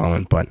done at the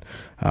moment. But,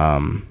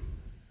 Augsburg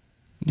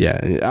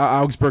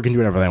can do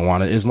whatever they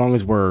want. As long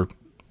as we're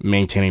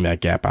maintaining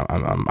that gap,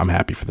 I'm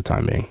happy for the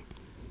time being.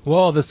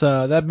 Well,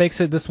 that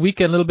makes it this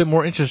weekend a little bit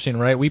more interesting,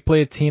 right? We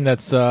play a team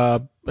that's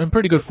in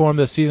pretty good form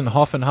this season,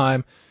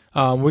 Hoffenheim.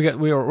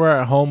 We're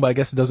at home, but I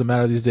guess it doesn't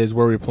matter these days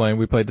where we're playing.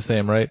 We played the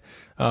same, right?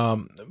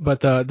 But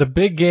the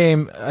big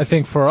game, I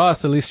think for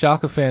us, at least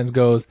Schalke fans,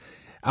 goes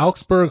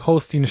Augsburg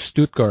hosting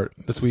Stuttgart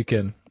this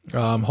weekend.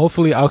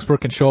 Hopefully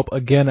Augsburg can show up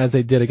again as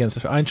they did against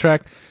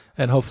Eintracht.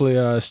 And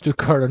hopefully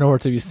Stuttgart are nowhere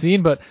to be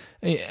seen. But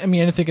I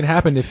mean, anything can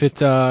happen. If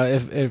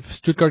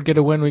Stuttgart get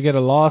a win, we get a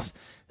loss.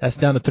 That's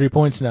down to 3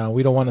 points now.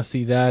 We don't want to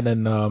see that.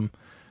 And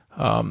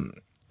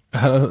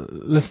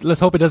let's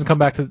hope it doesn't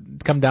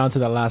come down to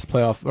that last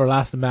playoff or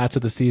last match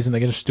of the season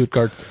against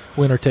Stuttgart,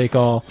 winner take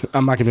all.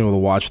 I'm not gonna be able to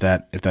watch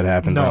that if that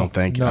happens. I don't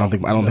think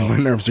my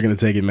nerves are gonna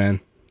take it,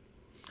 man.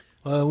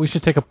 We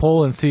should take a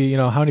poll and see,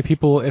 how many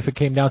people, if it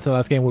came down to the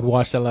last game, would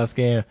watch that last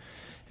game.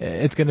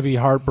 It's going to be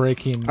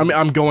heartbreaking. I mean,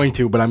 I'm going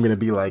to, but I'm going to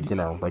be like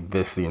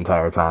this the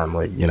entire time,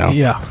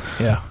 Yeah.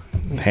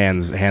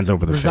 Hands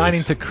over the resigning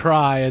face. to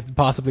cry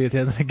possibly at the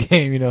end of the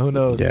game. Who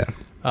knows? Yeah.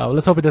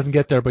 Let's hope it doesn't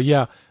get there. But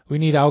yeah, we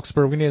need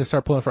Augsburg. We need to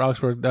start pulling for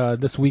Augsburg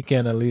this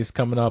weekend at least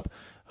coming up.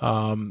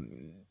 Do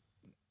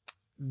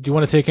you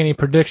want to take any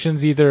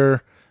predictions?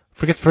 Either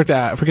forget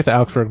the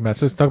Augsburg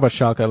match. Let's talk about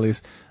Schalke at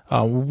least.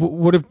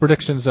 What are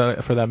predictions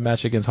for that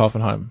match against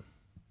Hoffenheim?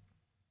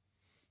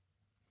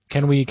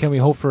 Can we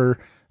hope for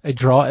a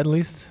draw at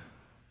least?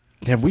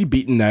 Have we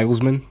beaten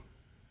Nagelsmann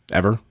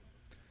ever?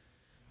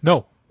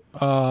 No.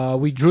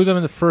 We drew them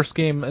in the first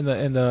game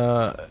in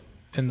the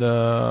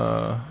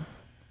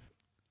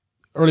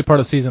early part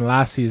of the season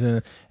last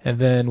season, and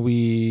then I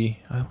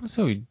want to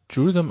say we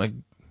drew them. I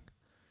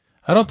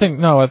think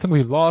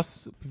we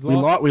lost.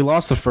 We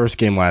lost the first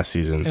game last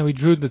season, and we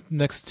drew the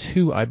next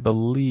two, I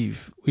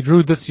believe. We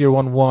drew this year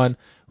 1-1.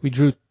 We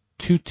drew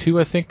 2-2,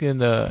 I think.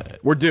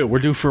 We're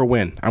due for a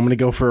win. I'm gonna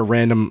go for a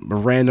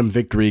random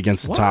victory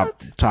against the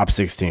top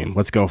 16.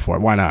 Let's go for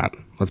it. Why not?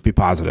 Let's be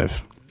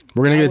positive.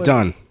 We're gonna get it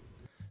done.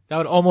 That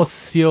would almost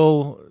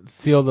seal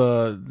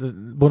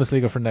the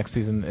Bundesliga for next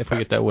season if we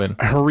get that win.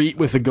 Harit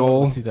with a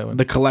goal.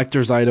 The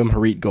collector's item,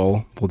 Harit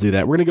goal. We'll do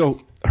that. We're gonna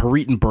go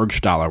Harit and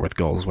Bergstaller with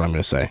goals. Is what I'm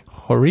gonna say.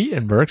 Harit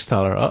and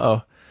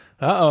Bergstaller.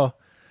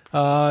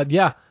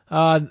 Yeah.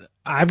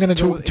 I'm gonna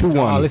go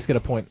 2-1. Let's get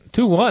a point.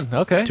 2-1.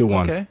 Okay.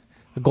 2-1. Okay.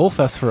 A goal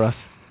fest for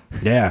us.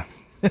 Yeah.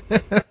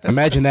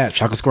 Imagine that.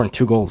 Schalke scoring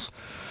 2 goals.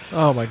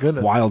 Oh my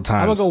goodness. Wild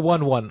times. I'm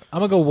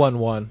gonna go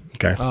 1-1.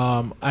 Okay.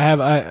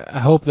 I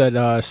hope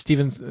that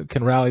Stevens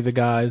can rally the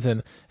guys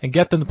and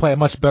get them to play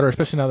much better,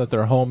 especially now that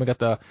they're home. We got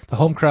the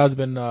home crowd's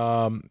been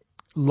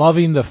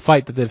loving the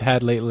fight that they've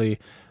had lately.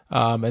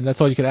 And that's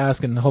all you can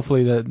ask, and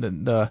hopefully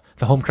the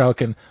home crowd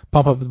can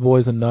pump up the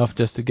boys enough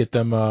just to get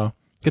them at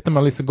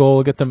least a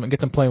goal, get them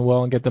playing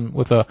well, and get them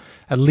with at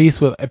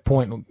least with a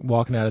point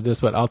walking out of this.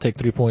 But I'll take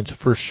 3 points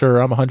for sure.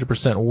 I'm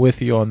 100%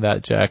 with you on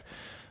that, Jack.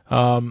 We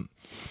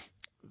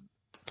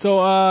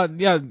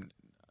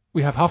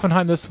have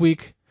Hoffenheim this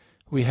week.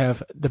 We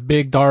have the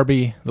big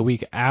derby the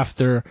week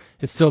after.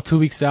 It's still 2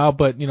 weeks out,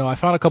 but I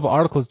found a couple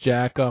articles,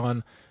 Jack,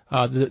 on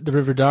the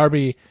River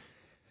Derby.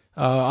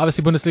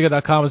 Obviously,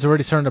 Bundesliga.com is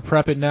already starting to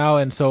prep it now,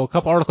 and so a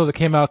couple articles that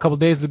came out a couple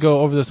days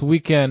ago over this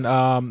weekend.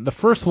 The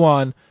first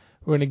one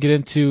we're going to get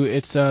into,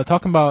 it's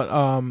talking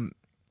about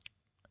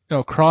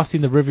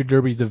crossing the River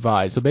Derby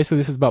divide. So basically,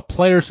 this is about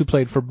players who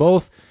played for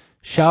both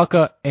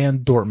Schalke and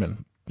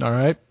Dortmund. All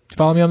right,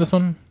 follow me on this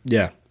one?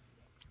 Yeah.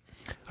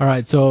 All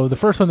right, so the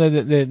first one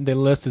they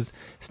list is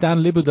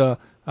Stan Libuda.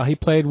 He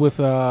played with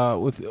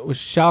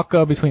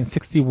Schalke between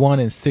 61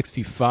 and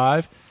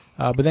 65,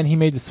 but then he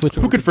made the switch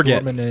over to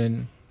Dortmund.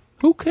 And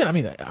who could? I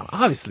mean,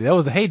 obviously that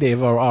was the heyday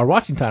of our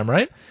watching time,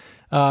 right?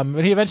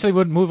 But he eventually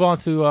would move on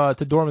to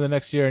Dortmund the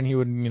next year, and he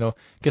would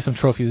get some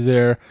trophies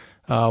there.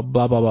 Blah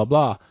blah blah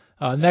blah.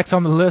 Next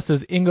on the list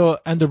is Ingo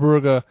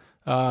Enderberger.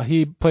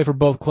 He played for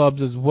both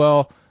clubs as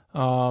well.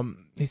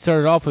 He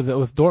started off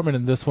with Dortmund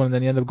in this one, and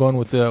then he ended up going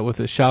with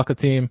the Schalke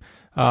team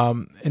in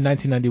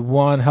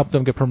 1991. Helped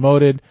them get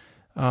promoted,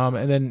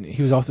 and then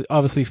he was also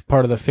obviously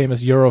part of the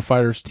famous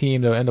Eurofighters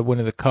team that ended up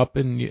winning the cup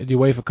in the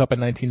UEFA Cup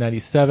in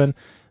 1997.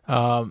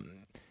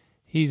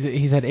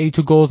 He's had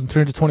 82 goals in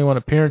 321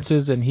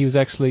 appearances, and he was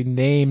actually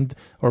named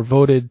or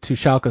voted to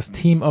Schalke's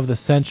Team of the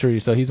Century.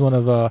 So he's one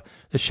of the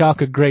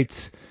Schalke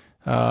greats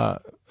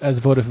as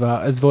voted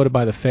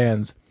by the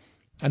fans.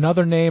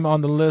 Another name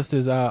on the list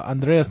is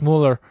Andreas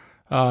Muller.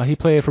 He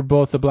played for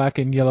both the Black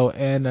and Yellow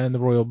and the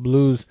Royal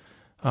Blues.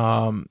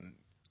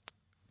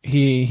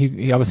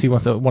 He obviously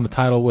won a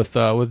title with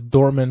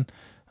Dortmund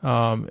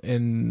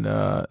in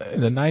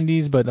the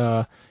 90s, but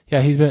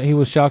he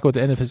was Schalke at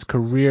the end of his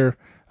career.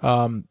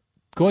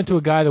 Going to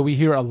a guy that we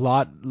hear a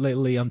lot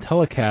lately on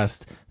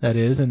telecast, that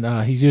is,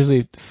 and he's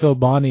usually Phil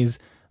Bonney's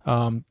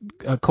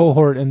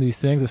cohort in these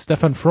things, is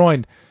Stefan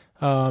Freund.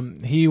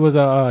 He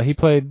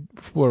played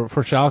for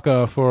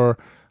Schalke for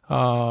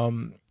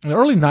in the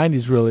early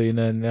 90s really, and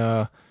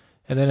then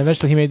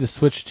eventually he made the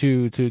switch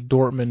to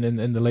Dortmund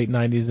in the late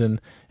 90s and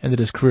ended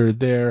his career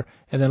there.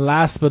 And then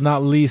last but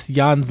not least,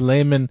 Jens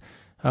Lehmann.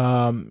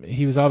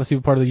 He was obviously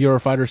part of the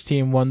Eurofighters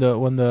team, won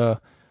the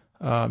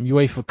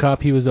UEFA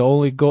Cup. He was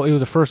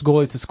the first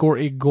goalie to score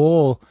a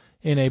goal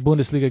in a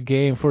Bundesliga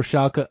game for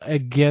Schalke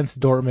against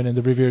Dortmund in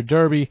the Riviera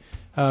Derby.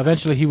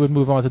 Eventually, he would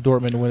move on to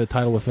Dortmund and win the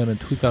title with them in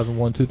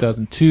 2001,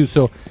 2002.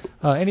 So,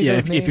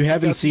 if you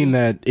haven't seen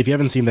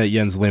that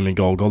Jens Lehmann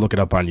goal, go look it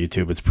up on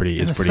YouTube. It's pretty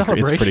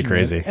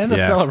crazy. Man. And the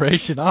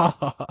celebration. Oh,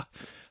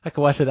 I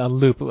can watch it on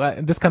loop.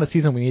 This kind of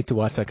season, we need to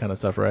watch that kind of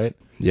stuff, right?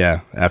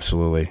 Yeah,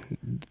 absolutely.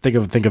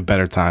 Think of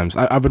better times.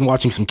 I've been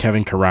watching some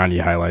Kevin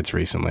Karani highlights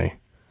recently.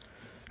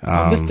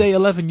 On this day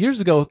 11 years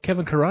ago,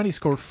 Kevin Karani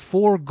scored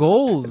 4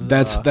 goals.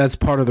 That's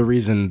part of the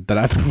reason that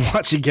I've been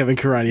watching Kevin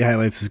Karani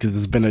highlights, is because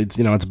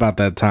it's about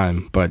that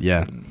time. But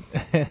yeah.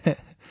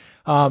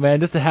 Oh man,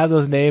 just to have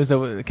those names,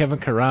 Kevin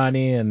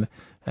Karani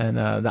and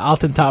the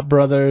Altentop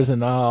brothers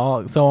and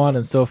all so on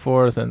and so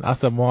forth, and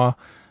Asamoah,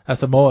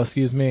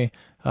 excuse me.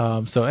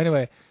 So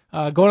anyway,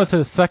 going on to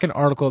the second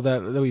article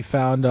that we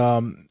found.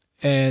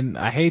 And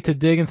I hate to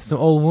dig into some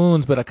old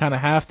wounds, but I kind of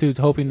have to,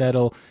 hoping that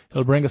it'll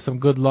bring us some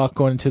good luck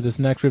going into this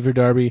next River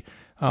Derby.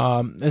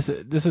 This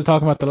is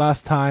talking about the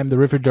last time the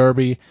River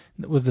Derby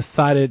was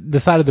decided the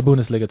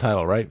Bundesliga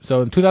title, right?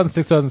 So in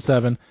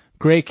 2006-2007,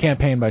 great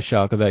campaign by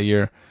Schalke that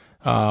year.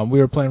 We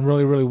were playing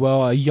really, really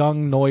well. A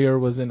young Neuer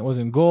was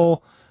in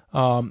goal.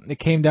 It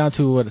came down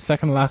to the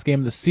second to last game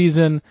of the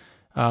season.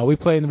 We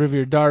played in the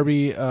Riviera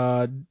Derby.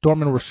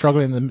 Dortmund were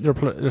struggling.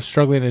 They're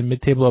struggling in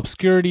mid-table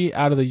obscurity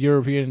out of the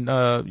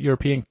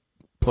European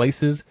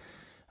places.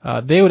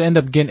 They would end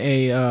up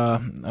getting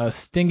a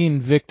stinging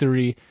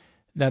victory.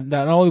 That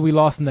not only we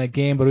lost in that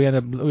game, but we end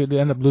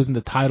up losing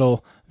the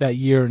title that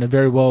year, and it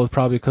very well was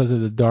probably because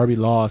of the Derby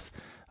loss.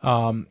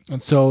 And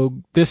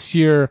so this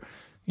year,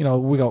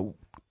 we got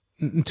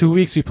in 2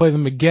 weeks we play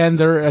them again.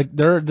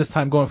 They're this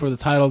time going for the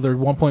title. They're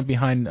 1 point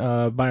behind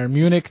Bayern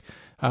Munich.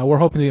 We're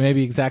hoping to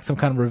maybe exact some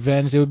kind of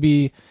revenge. It would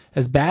be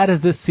as bad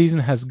as this season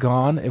has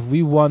gone if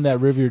we won that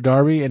Riviera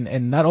Derby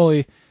and not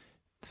only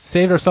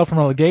saved ourselves from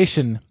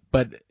relegation,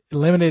 but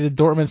eliminated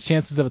Dortmund's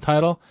chances of a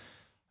title.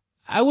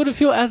 I wouldn't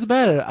feel as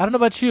bad. I don't know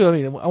about you. I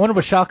mean, I wonder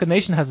what Schalke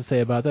Nation has to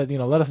say about that.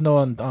 Let us know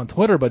on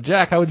Twitter. But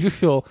Jack, how would you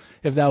feel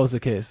if that was the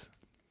case?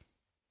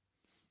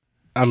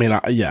 I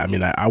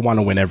want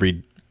to win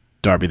every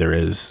derby there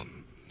is,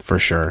 for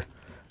sure.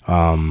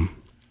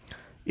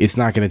 It's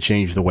not going to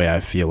change the way I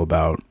feel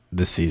about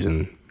this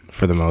season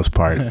for the most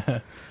part.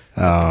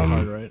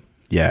 Hard, right?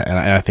 Yeah, and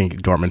I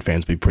think Dortmund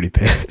fans would be pretty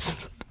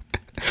pissed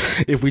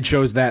if we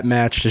chose that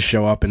match to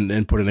show up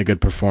and put in a good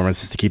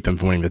performance to keep them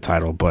from winning the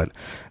title. But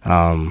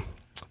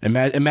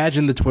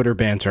imagine the Twitter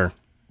banter.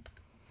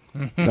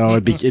 No,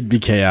 it'd be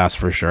chaos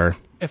for sure.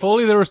 If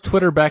only there was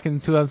Twitter back in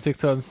 2006,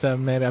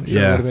 2007, maybe I'm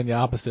sure it would have been the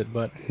opposite.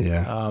 But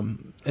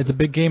it's a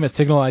big game at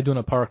Signal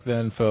Iduna Park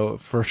then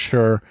for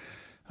sure.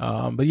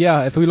 But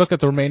yeah, if we look at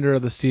the remainder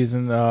of the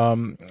season,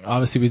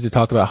 obviously we just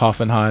talked about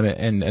Hoffenheim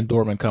and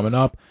Dortmund coming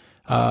up.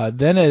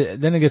 Then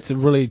it gets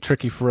really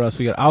tricky for us.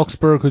 We got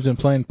Augsburg, who's been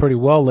playing pretty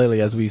well lately,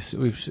 as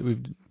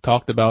we've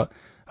talked about.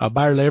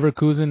 Bayer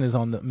Leverkusen is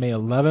on May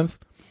 11th,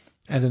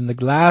 and then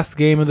the last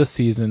game of the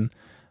season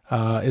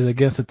is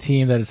against a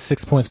team that is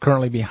 6 points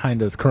currently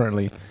behind us.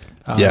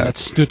 That's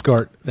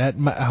Stuttgart.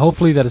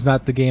 Hopefully that is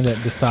not the game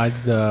that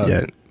decides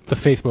the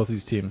fate of both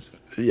these teams.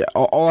 Yeah,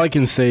 all I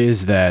can say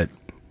is that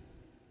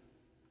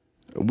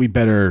we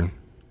better,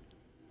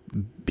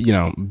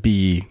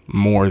 be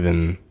more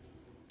than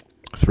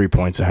 3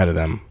 points ahead of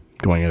them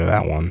going into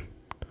that one.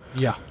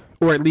 Yeah.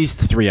 Or at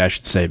least 3, I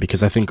should say,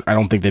 because I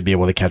don't think they'd be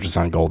able to catch us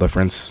on goal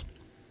difference,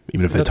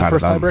 even if they tied it up.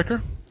 Is that the first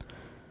tiebreaker?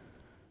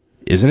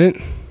 Isn't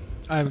it?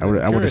 I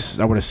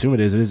would assume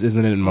it is.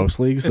 Isn't it in most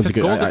leagues? If it's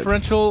goal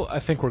differential, I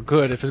think we're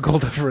good. If it's goal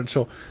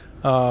differential,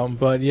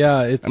 but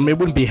yeah, it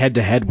wouldn't be head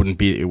to head. Wouldn't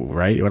be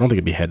right. I don't think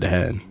it'd be head to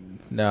head.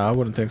 No, I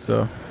wouldn't think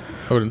so.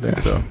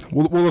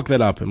 We'll look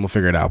that up and we'll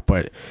figure it out.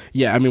 But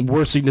yeah,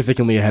 we're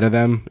significantly ahead of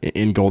them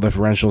in goal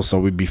differential, so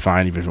we'd be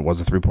fine even if it was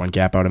a 3-point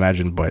gap, I would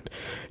imagine. But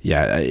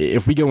yeah,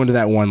 if we go into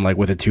that one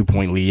with a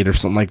 2-point lead or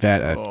something like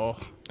that,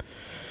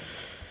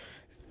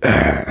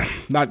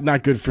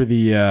 not good for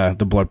the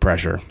blood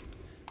pressure.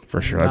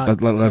 For sure.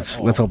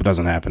 Let's hope it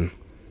doesn't happen.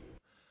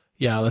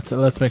 Yeah,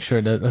 let's make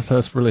sure that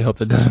let's really hope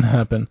that doesn't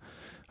happen.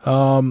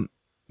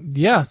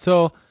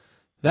 So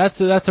that's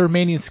the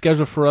remaining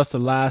schedule for us. The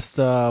last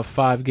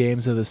 5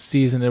 games of the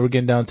season. And we're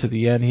getting down to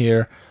the end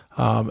here.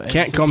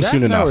 Can't come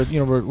soon enough.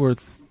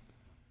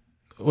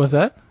 What's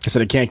that? I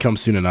said it can't come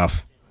soon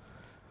enough.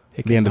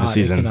 The end of the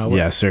season.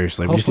 Yeah,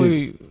 seriously.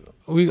 Hopefully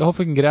we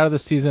can get out of the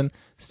season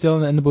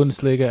still in the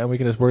Bundesliga, and we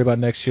can just worry about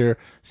next year,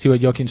 see what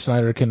Joachim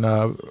Schneider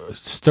can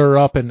stir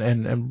up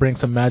and bring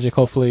some magic,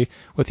 hopefully,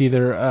 with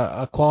either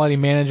a quality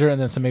manager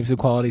and then maybe some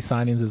quality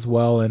signings as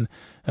well, and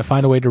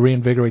find a way to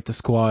reinvigorate the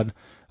squad.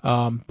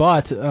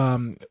 But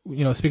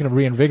speaking of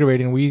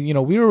reinvigorating, we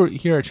were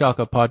here at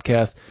Schalke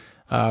Podcast.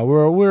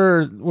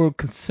 We're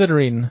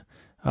considering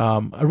a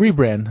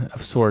rebrand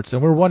of sorts,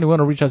 and we want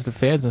to reach out to the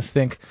fans and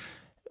think,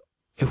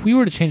 if we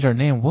were to change our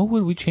name, what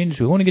would we change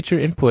to? We want to get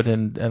your input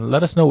and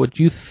let us know what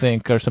you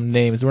think are some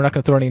names. We're not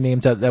going to throw any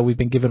names out that we've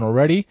been given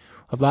already.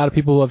 A lot of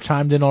people have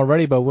chimed in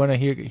already, but we want to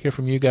hear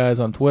from you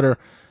guys on Twitter.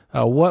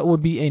 What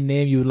would be a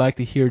name you would like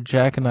to hear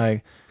Jack and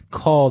I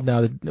called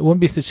now? It wouldn't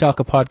be the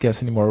Schalke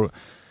Podcast anymore.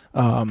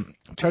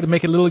 Try to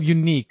make it a little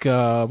unique.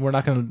 We're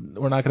not going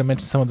to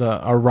mention some of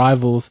our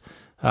rivals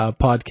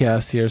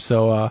podcasts here.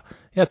 So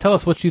tell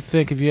us what you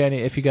think. If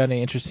you got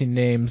any interesting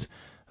names.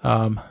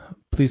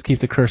 Please keep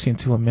the cursing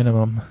to a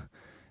minimum,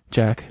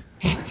 Jack.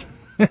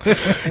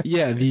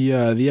 Yeah, the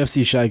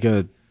FC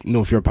Schalke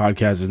No Fear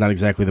podcast is not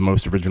exactly the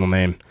most original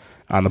name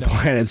on the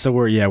planet, so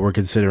we're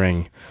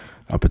considering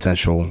a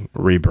potential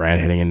rebrand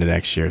heading into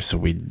next year.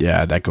 So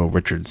echo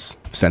Richard's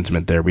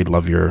sentiment there. We'd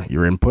love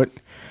your input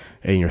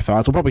and your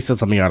thoughts. We'll probably send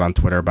something out on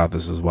Twitter about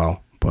this as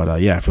well. But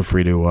feel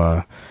free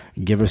to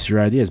give us your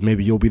ideas.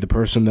 Maybe you'll be the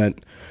person that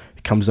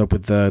comes up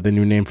with the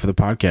new name for the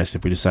podcast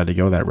if we decide to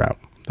go that route.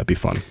 That'd be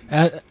fun.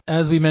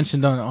 As we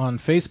mentioned on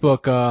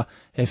Facebook,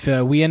 if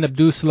we end up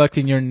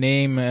selecting your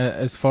name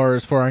as far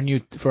as for our new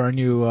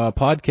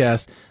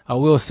podcast,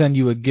 we'll send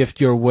you a gift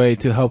your way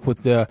to help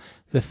with the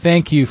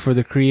thank you for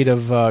the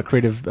creative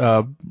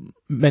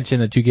mention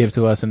that you gave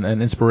to us and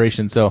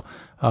inspiration. So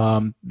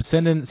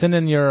send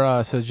in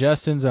your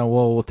suggestions, and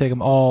we'll take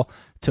them all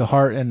to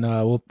heart, and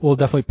we'll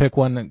definitely pick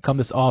one come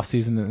this off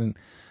season, and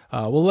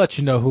we'll let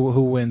you know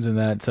who wins in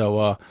that.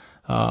 So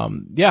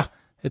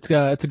It's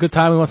a good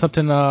time. We want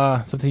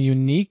something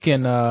unique,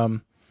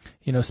 and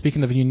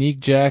speaking of unique,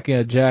 Jack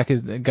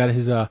has got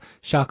his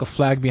Schalke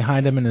flag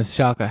behind him and his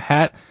Schalke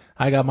hat.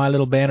 I got my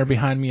little banner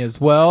behind me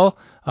as well.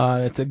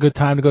 It's a good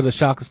time to go to the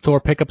Schalke store,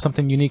 pick up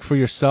something unique for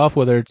yourself,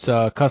 whether it's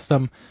a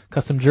custom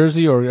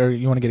jersey or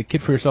you want to get a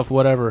kit for yourself,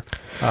 whatever.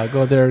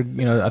 Go there.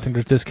 I think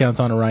there's discounts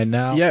on it right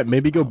now. Yeah,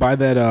 maybe go buy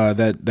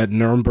that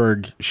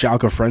Nuremberg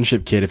Schalke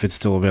friendship kit if it's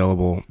still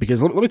available.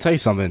 Because let me tell you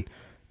something.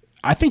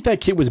 I think that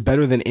kit was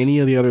better than any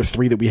of the other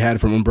 3 that we had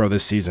from Umbro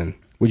this season.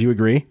 Would you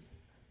agree?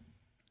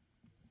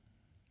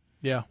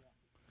 Yeah.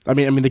 I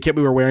mean the kit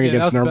we were wearing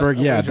against Nuremberg.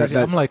 Yeah,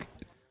 I'm like,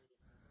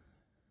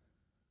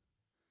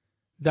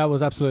 that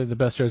was absolutely the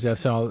best jersey I've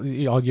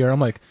seen all year. I'm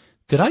like,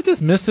 did I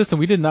just miss this and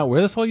we did not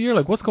wear this all year?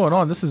 Like, what's going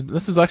on? This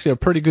is actually a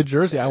pretty good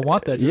jersey. I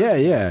want that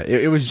jersey. Yeah.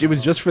 It was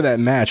just for that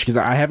match, because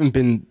I haven't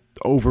been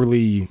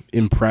overly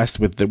impressed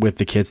with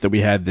the kits that we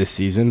had this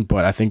season,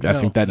 but I think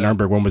that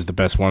Nuremberg one was the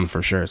best one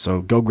for sure.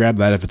 So go grab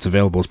that if it's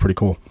available. It's pretty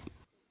cool.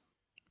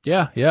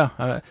 Yeah.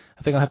 I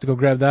think I'll have to go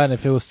grab that. And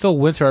if it was still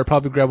winter, I'd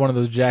probably grab one of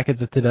those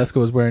jackets that Tedesco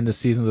was wearing this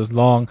season, those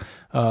long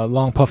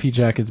puffy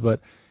jackets. But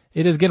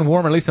it is getting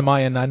warm, at least on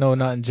my end. I know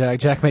not in Jack.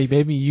 Jack,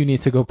 maybe you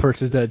need to go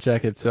purchase that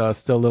jacket. It's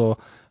still a little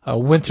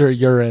winter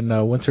you're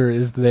in. Winter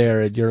is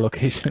there at your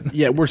location.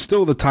 Yeah, we're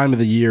still the time of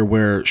the year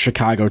where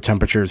Chicago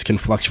temperatures can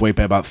fluctuate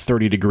by about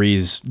 30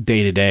 degrees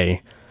day to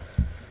day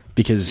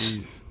because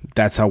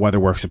that's how weather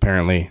works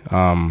apparently.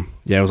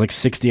 Yeah, it was like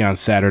 60 on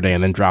Saturday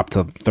and then dropped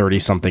to 30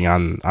 something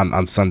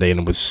on Sunday, and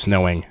it was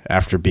snowing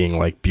after being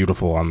like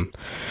beautiful.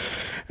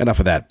 Enough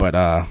of that,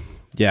 but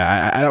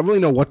yeah, I don't really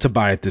know what to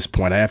buy at this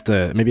point. I have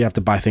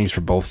to buy things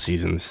for both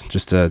seasons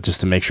just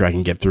to make sure I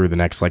can get through the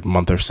next like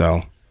month or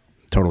so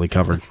totally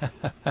covered.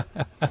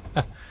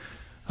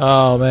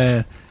 Oh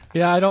man,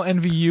 yeah, I don't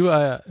envy you.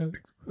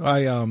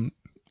 I'm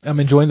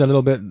enjoying the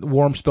little bit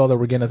warm spell that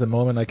we're getting at the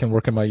moment. I can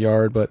work in my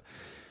yard, but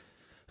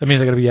that means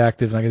I got to be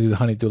active and I got to do the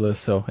honey-do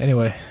list. So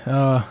anyway,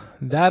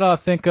 that I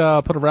think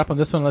put a wrap on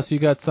this one. Unless you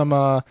got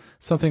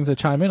something to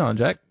chime in on,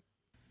 Jack.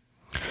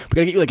 We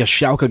gotta get you like a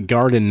Schalke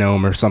garden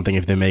gnome or something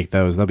if they make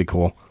those. That'd be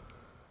cool.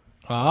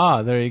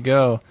 Ah, there you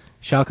go.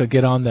 Schalke,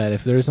 get on that.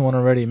 If there isn't one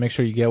already, make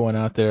sure you get one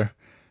out there.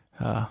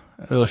 A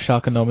little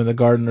Schalke gnome in the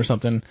garden or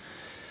something.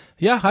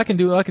 Yeah, I can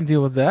deal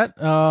with that.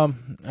 All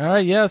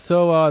right, yeah.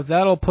 So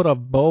that'll put a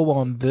bow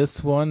on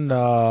this one.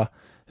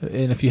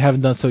 And if you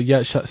haven't done so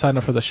yet, sign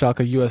up for the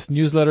Schalke U.S.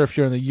 newsletter. If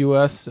you're in the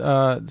U.S.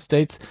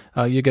 States,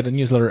 you get a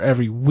newsletter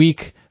every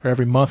week, or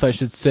every month, I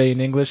should say, in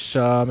English.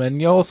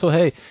 And you also,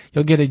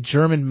 you'll get a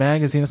German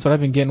magazine. That's what I've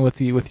been getting with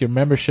your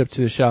membership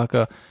to the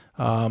Schalke.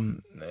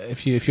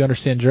 If you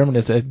understand German,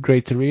 it's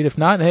great to read. If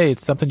not, hey,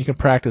 it's something you can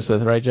practice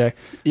with, right, Jack?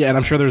 Yeah, and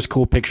I'm sure there's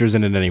cool pictures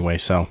in it anyway,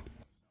 so.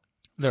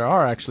 There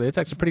are actually. It's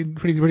actually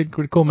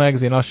pretty cool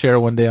magazine. I'll share it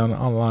one day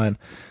online.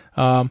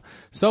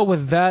 So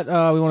with that,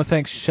 we want to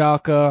thank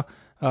Schalke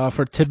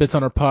for tidbits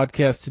on our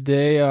podcast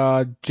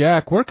today.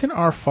 Jack, where can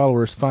our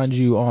followers find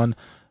you on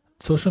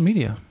social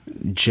media?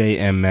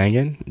 JM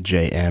Mangan,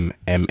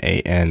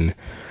 JMMANGAN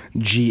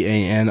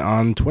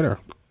on Twitter.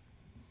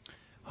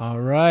 All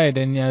right,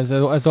 and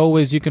as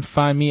always, you can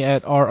find me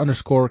at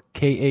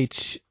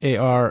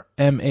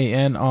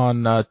R_KHARMAN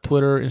on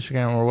Twitter,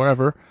 Instagram, or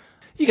wherever.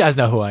 You guys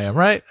know who I am,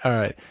 right? All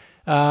right.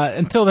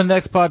 Until the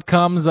next pod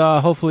comes,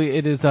 hopefully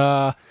it is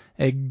a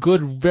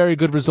very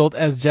good result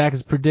as Jack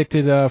has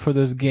predicted for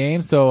this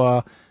game.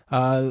 So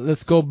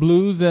let's go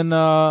Blues, and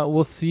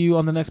we'll see you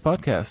on the next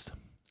podcast.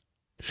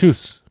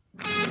 Tschüss.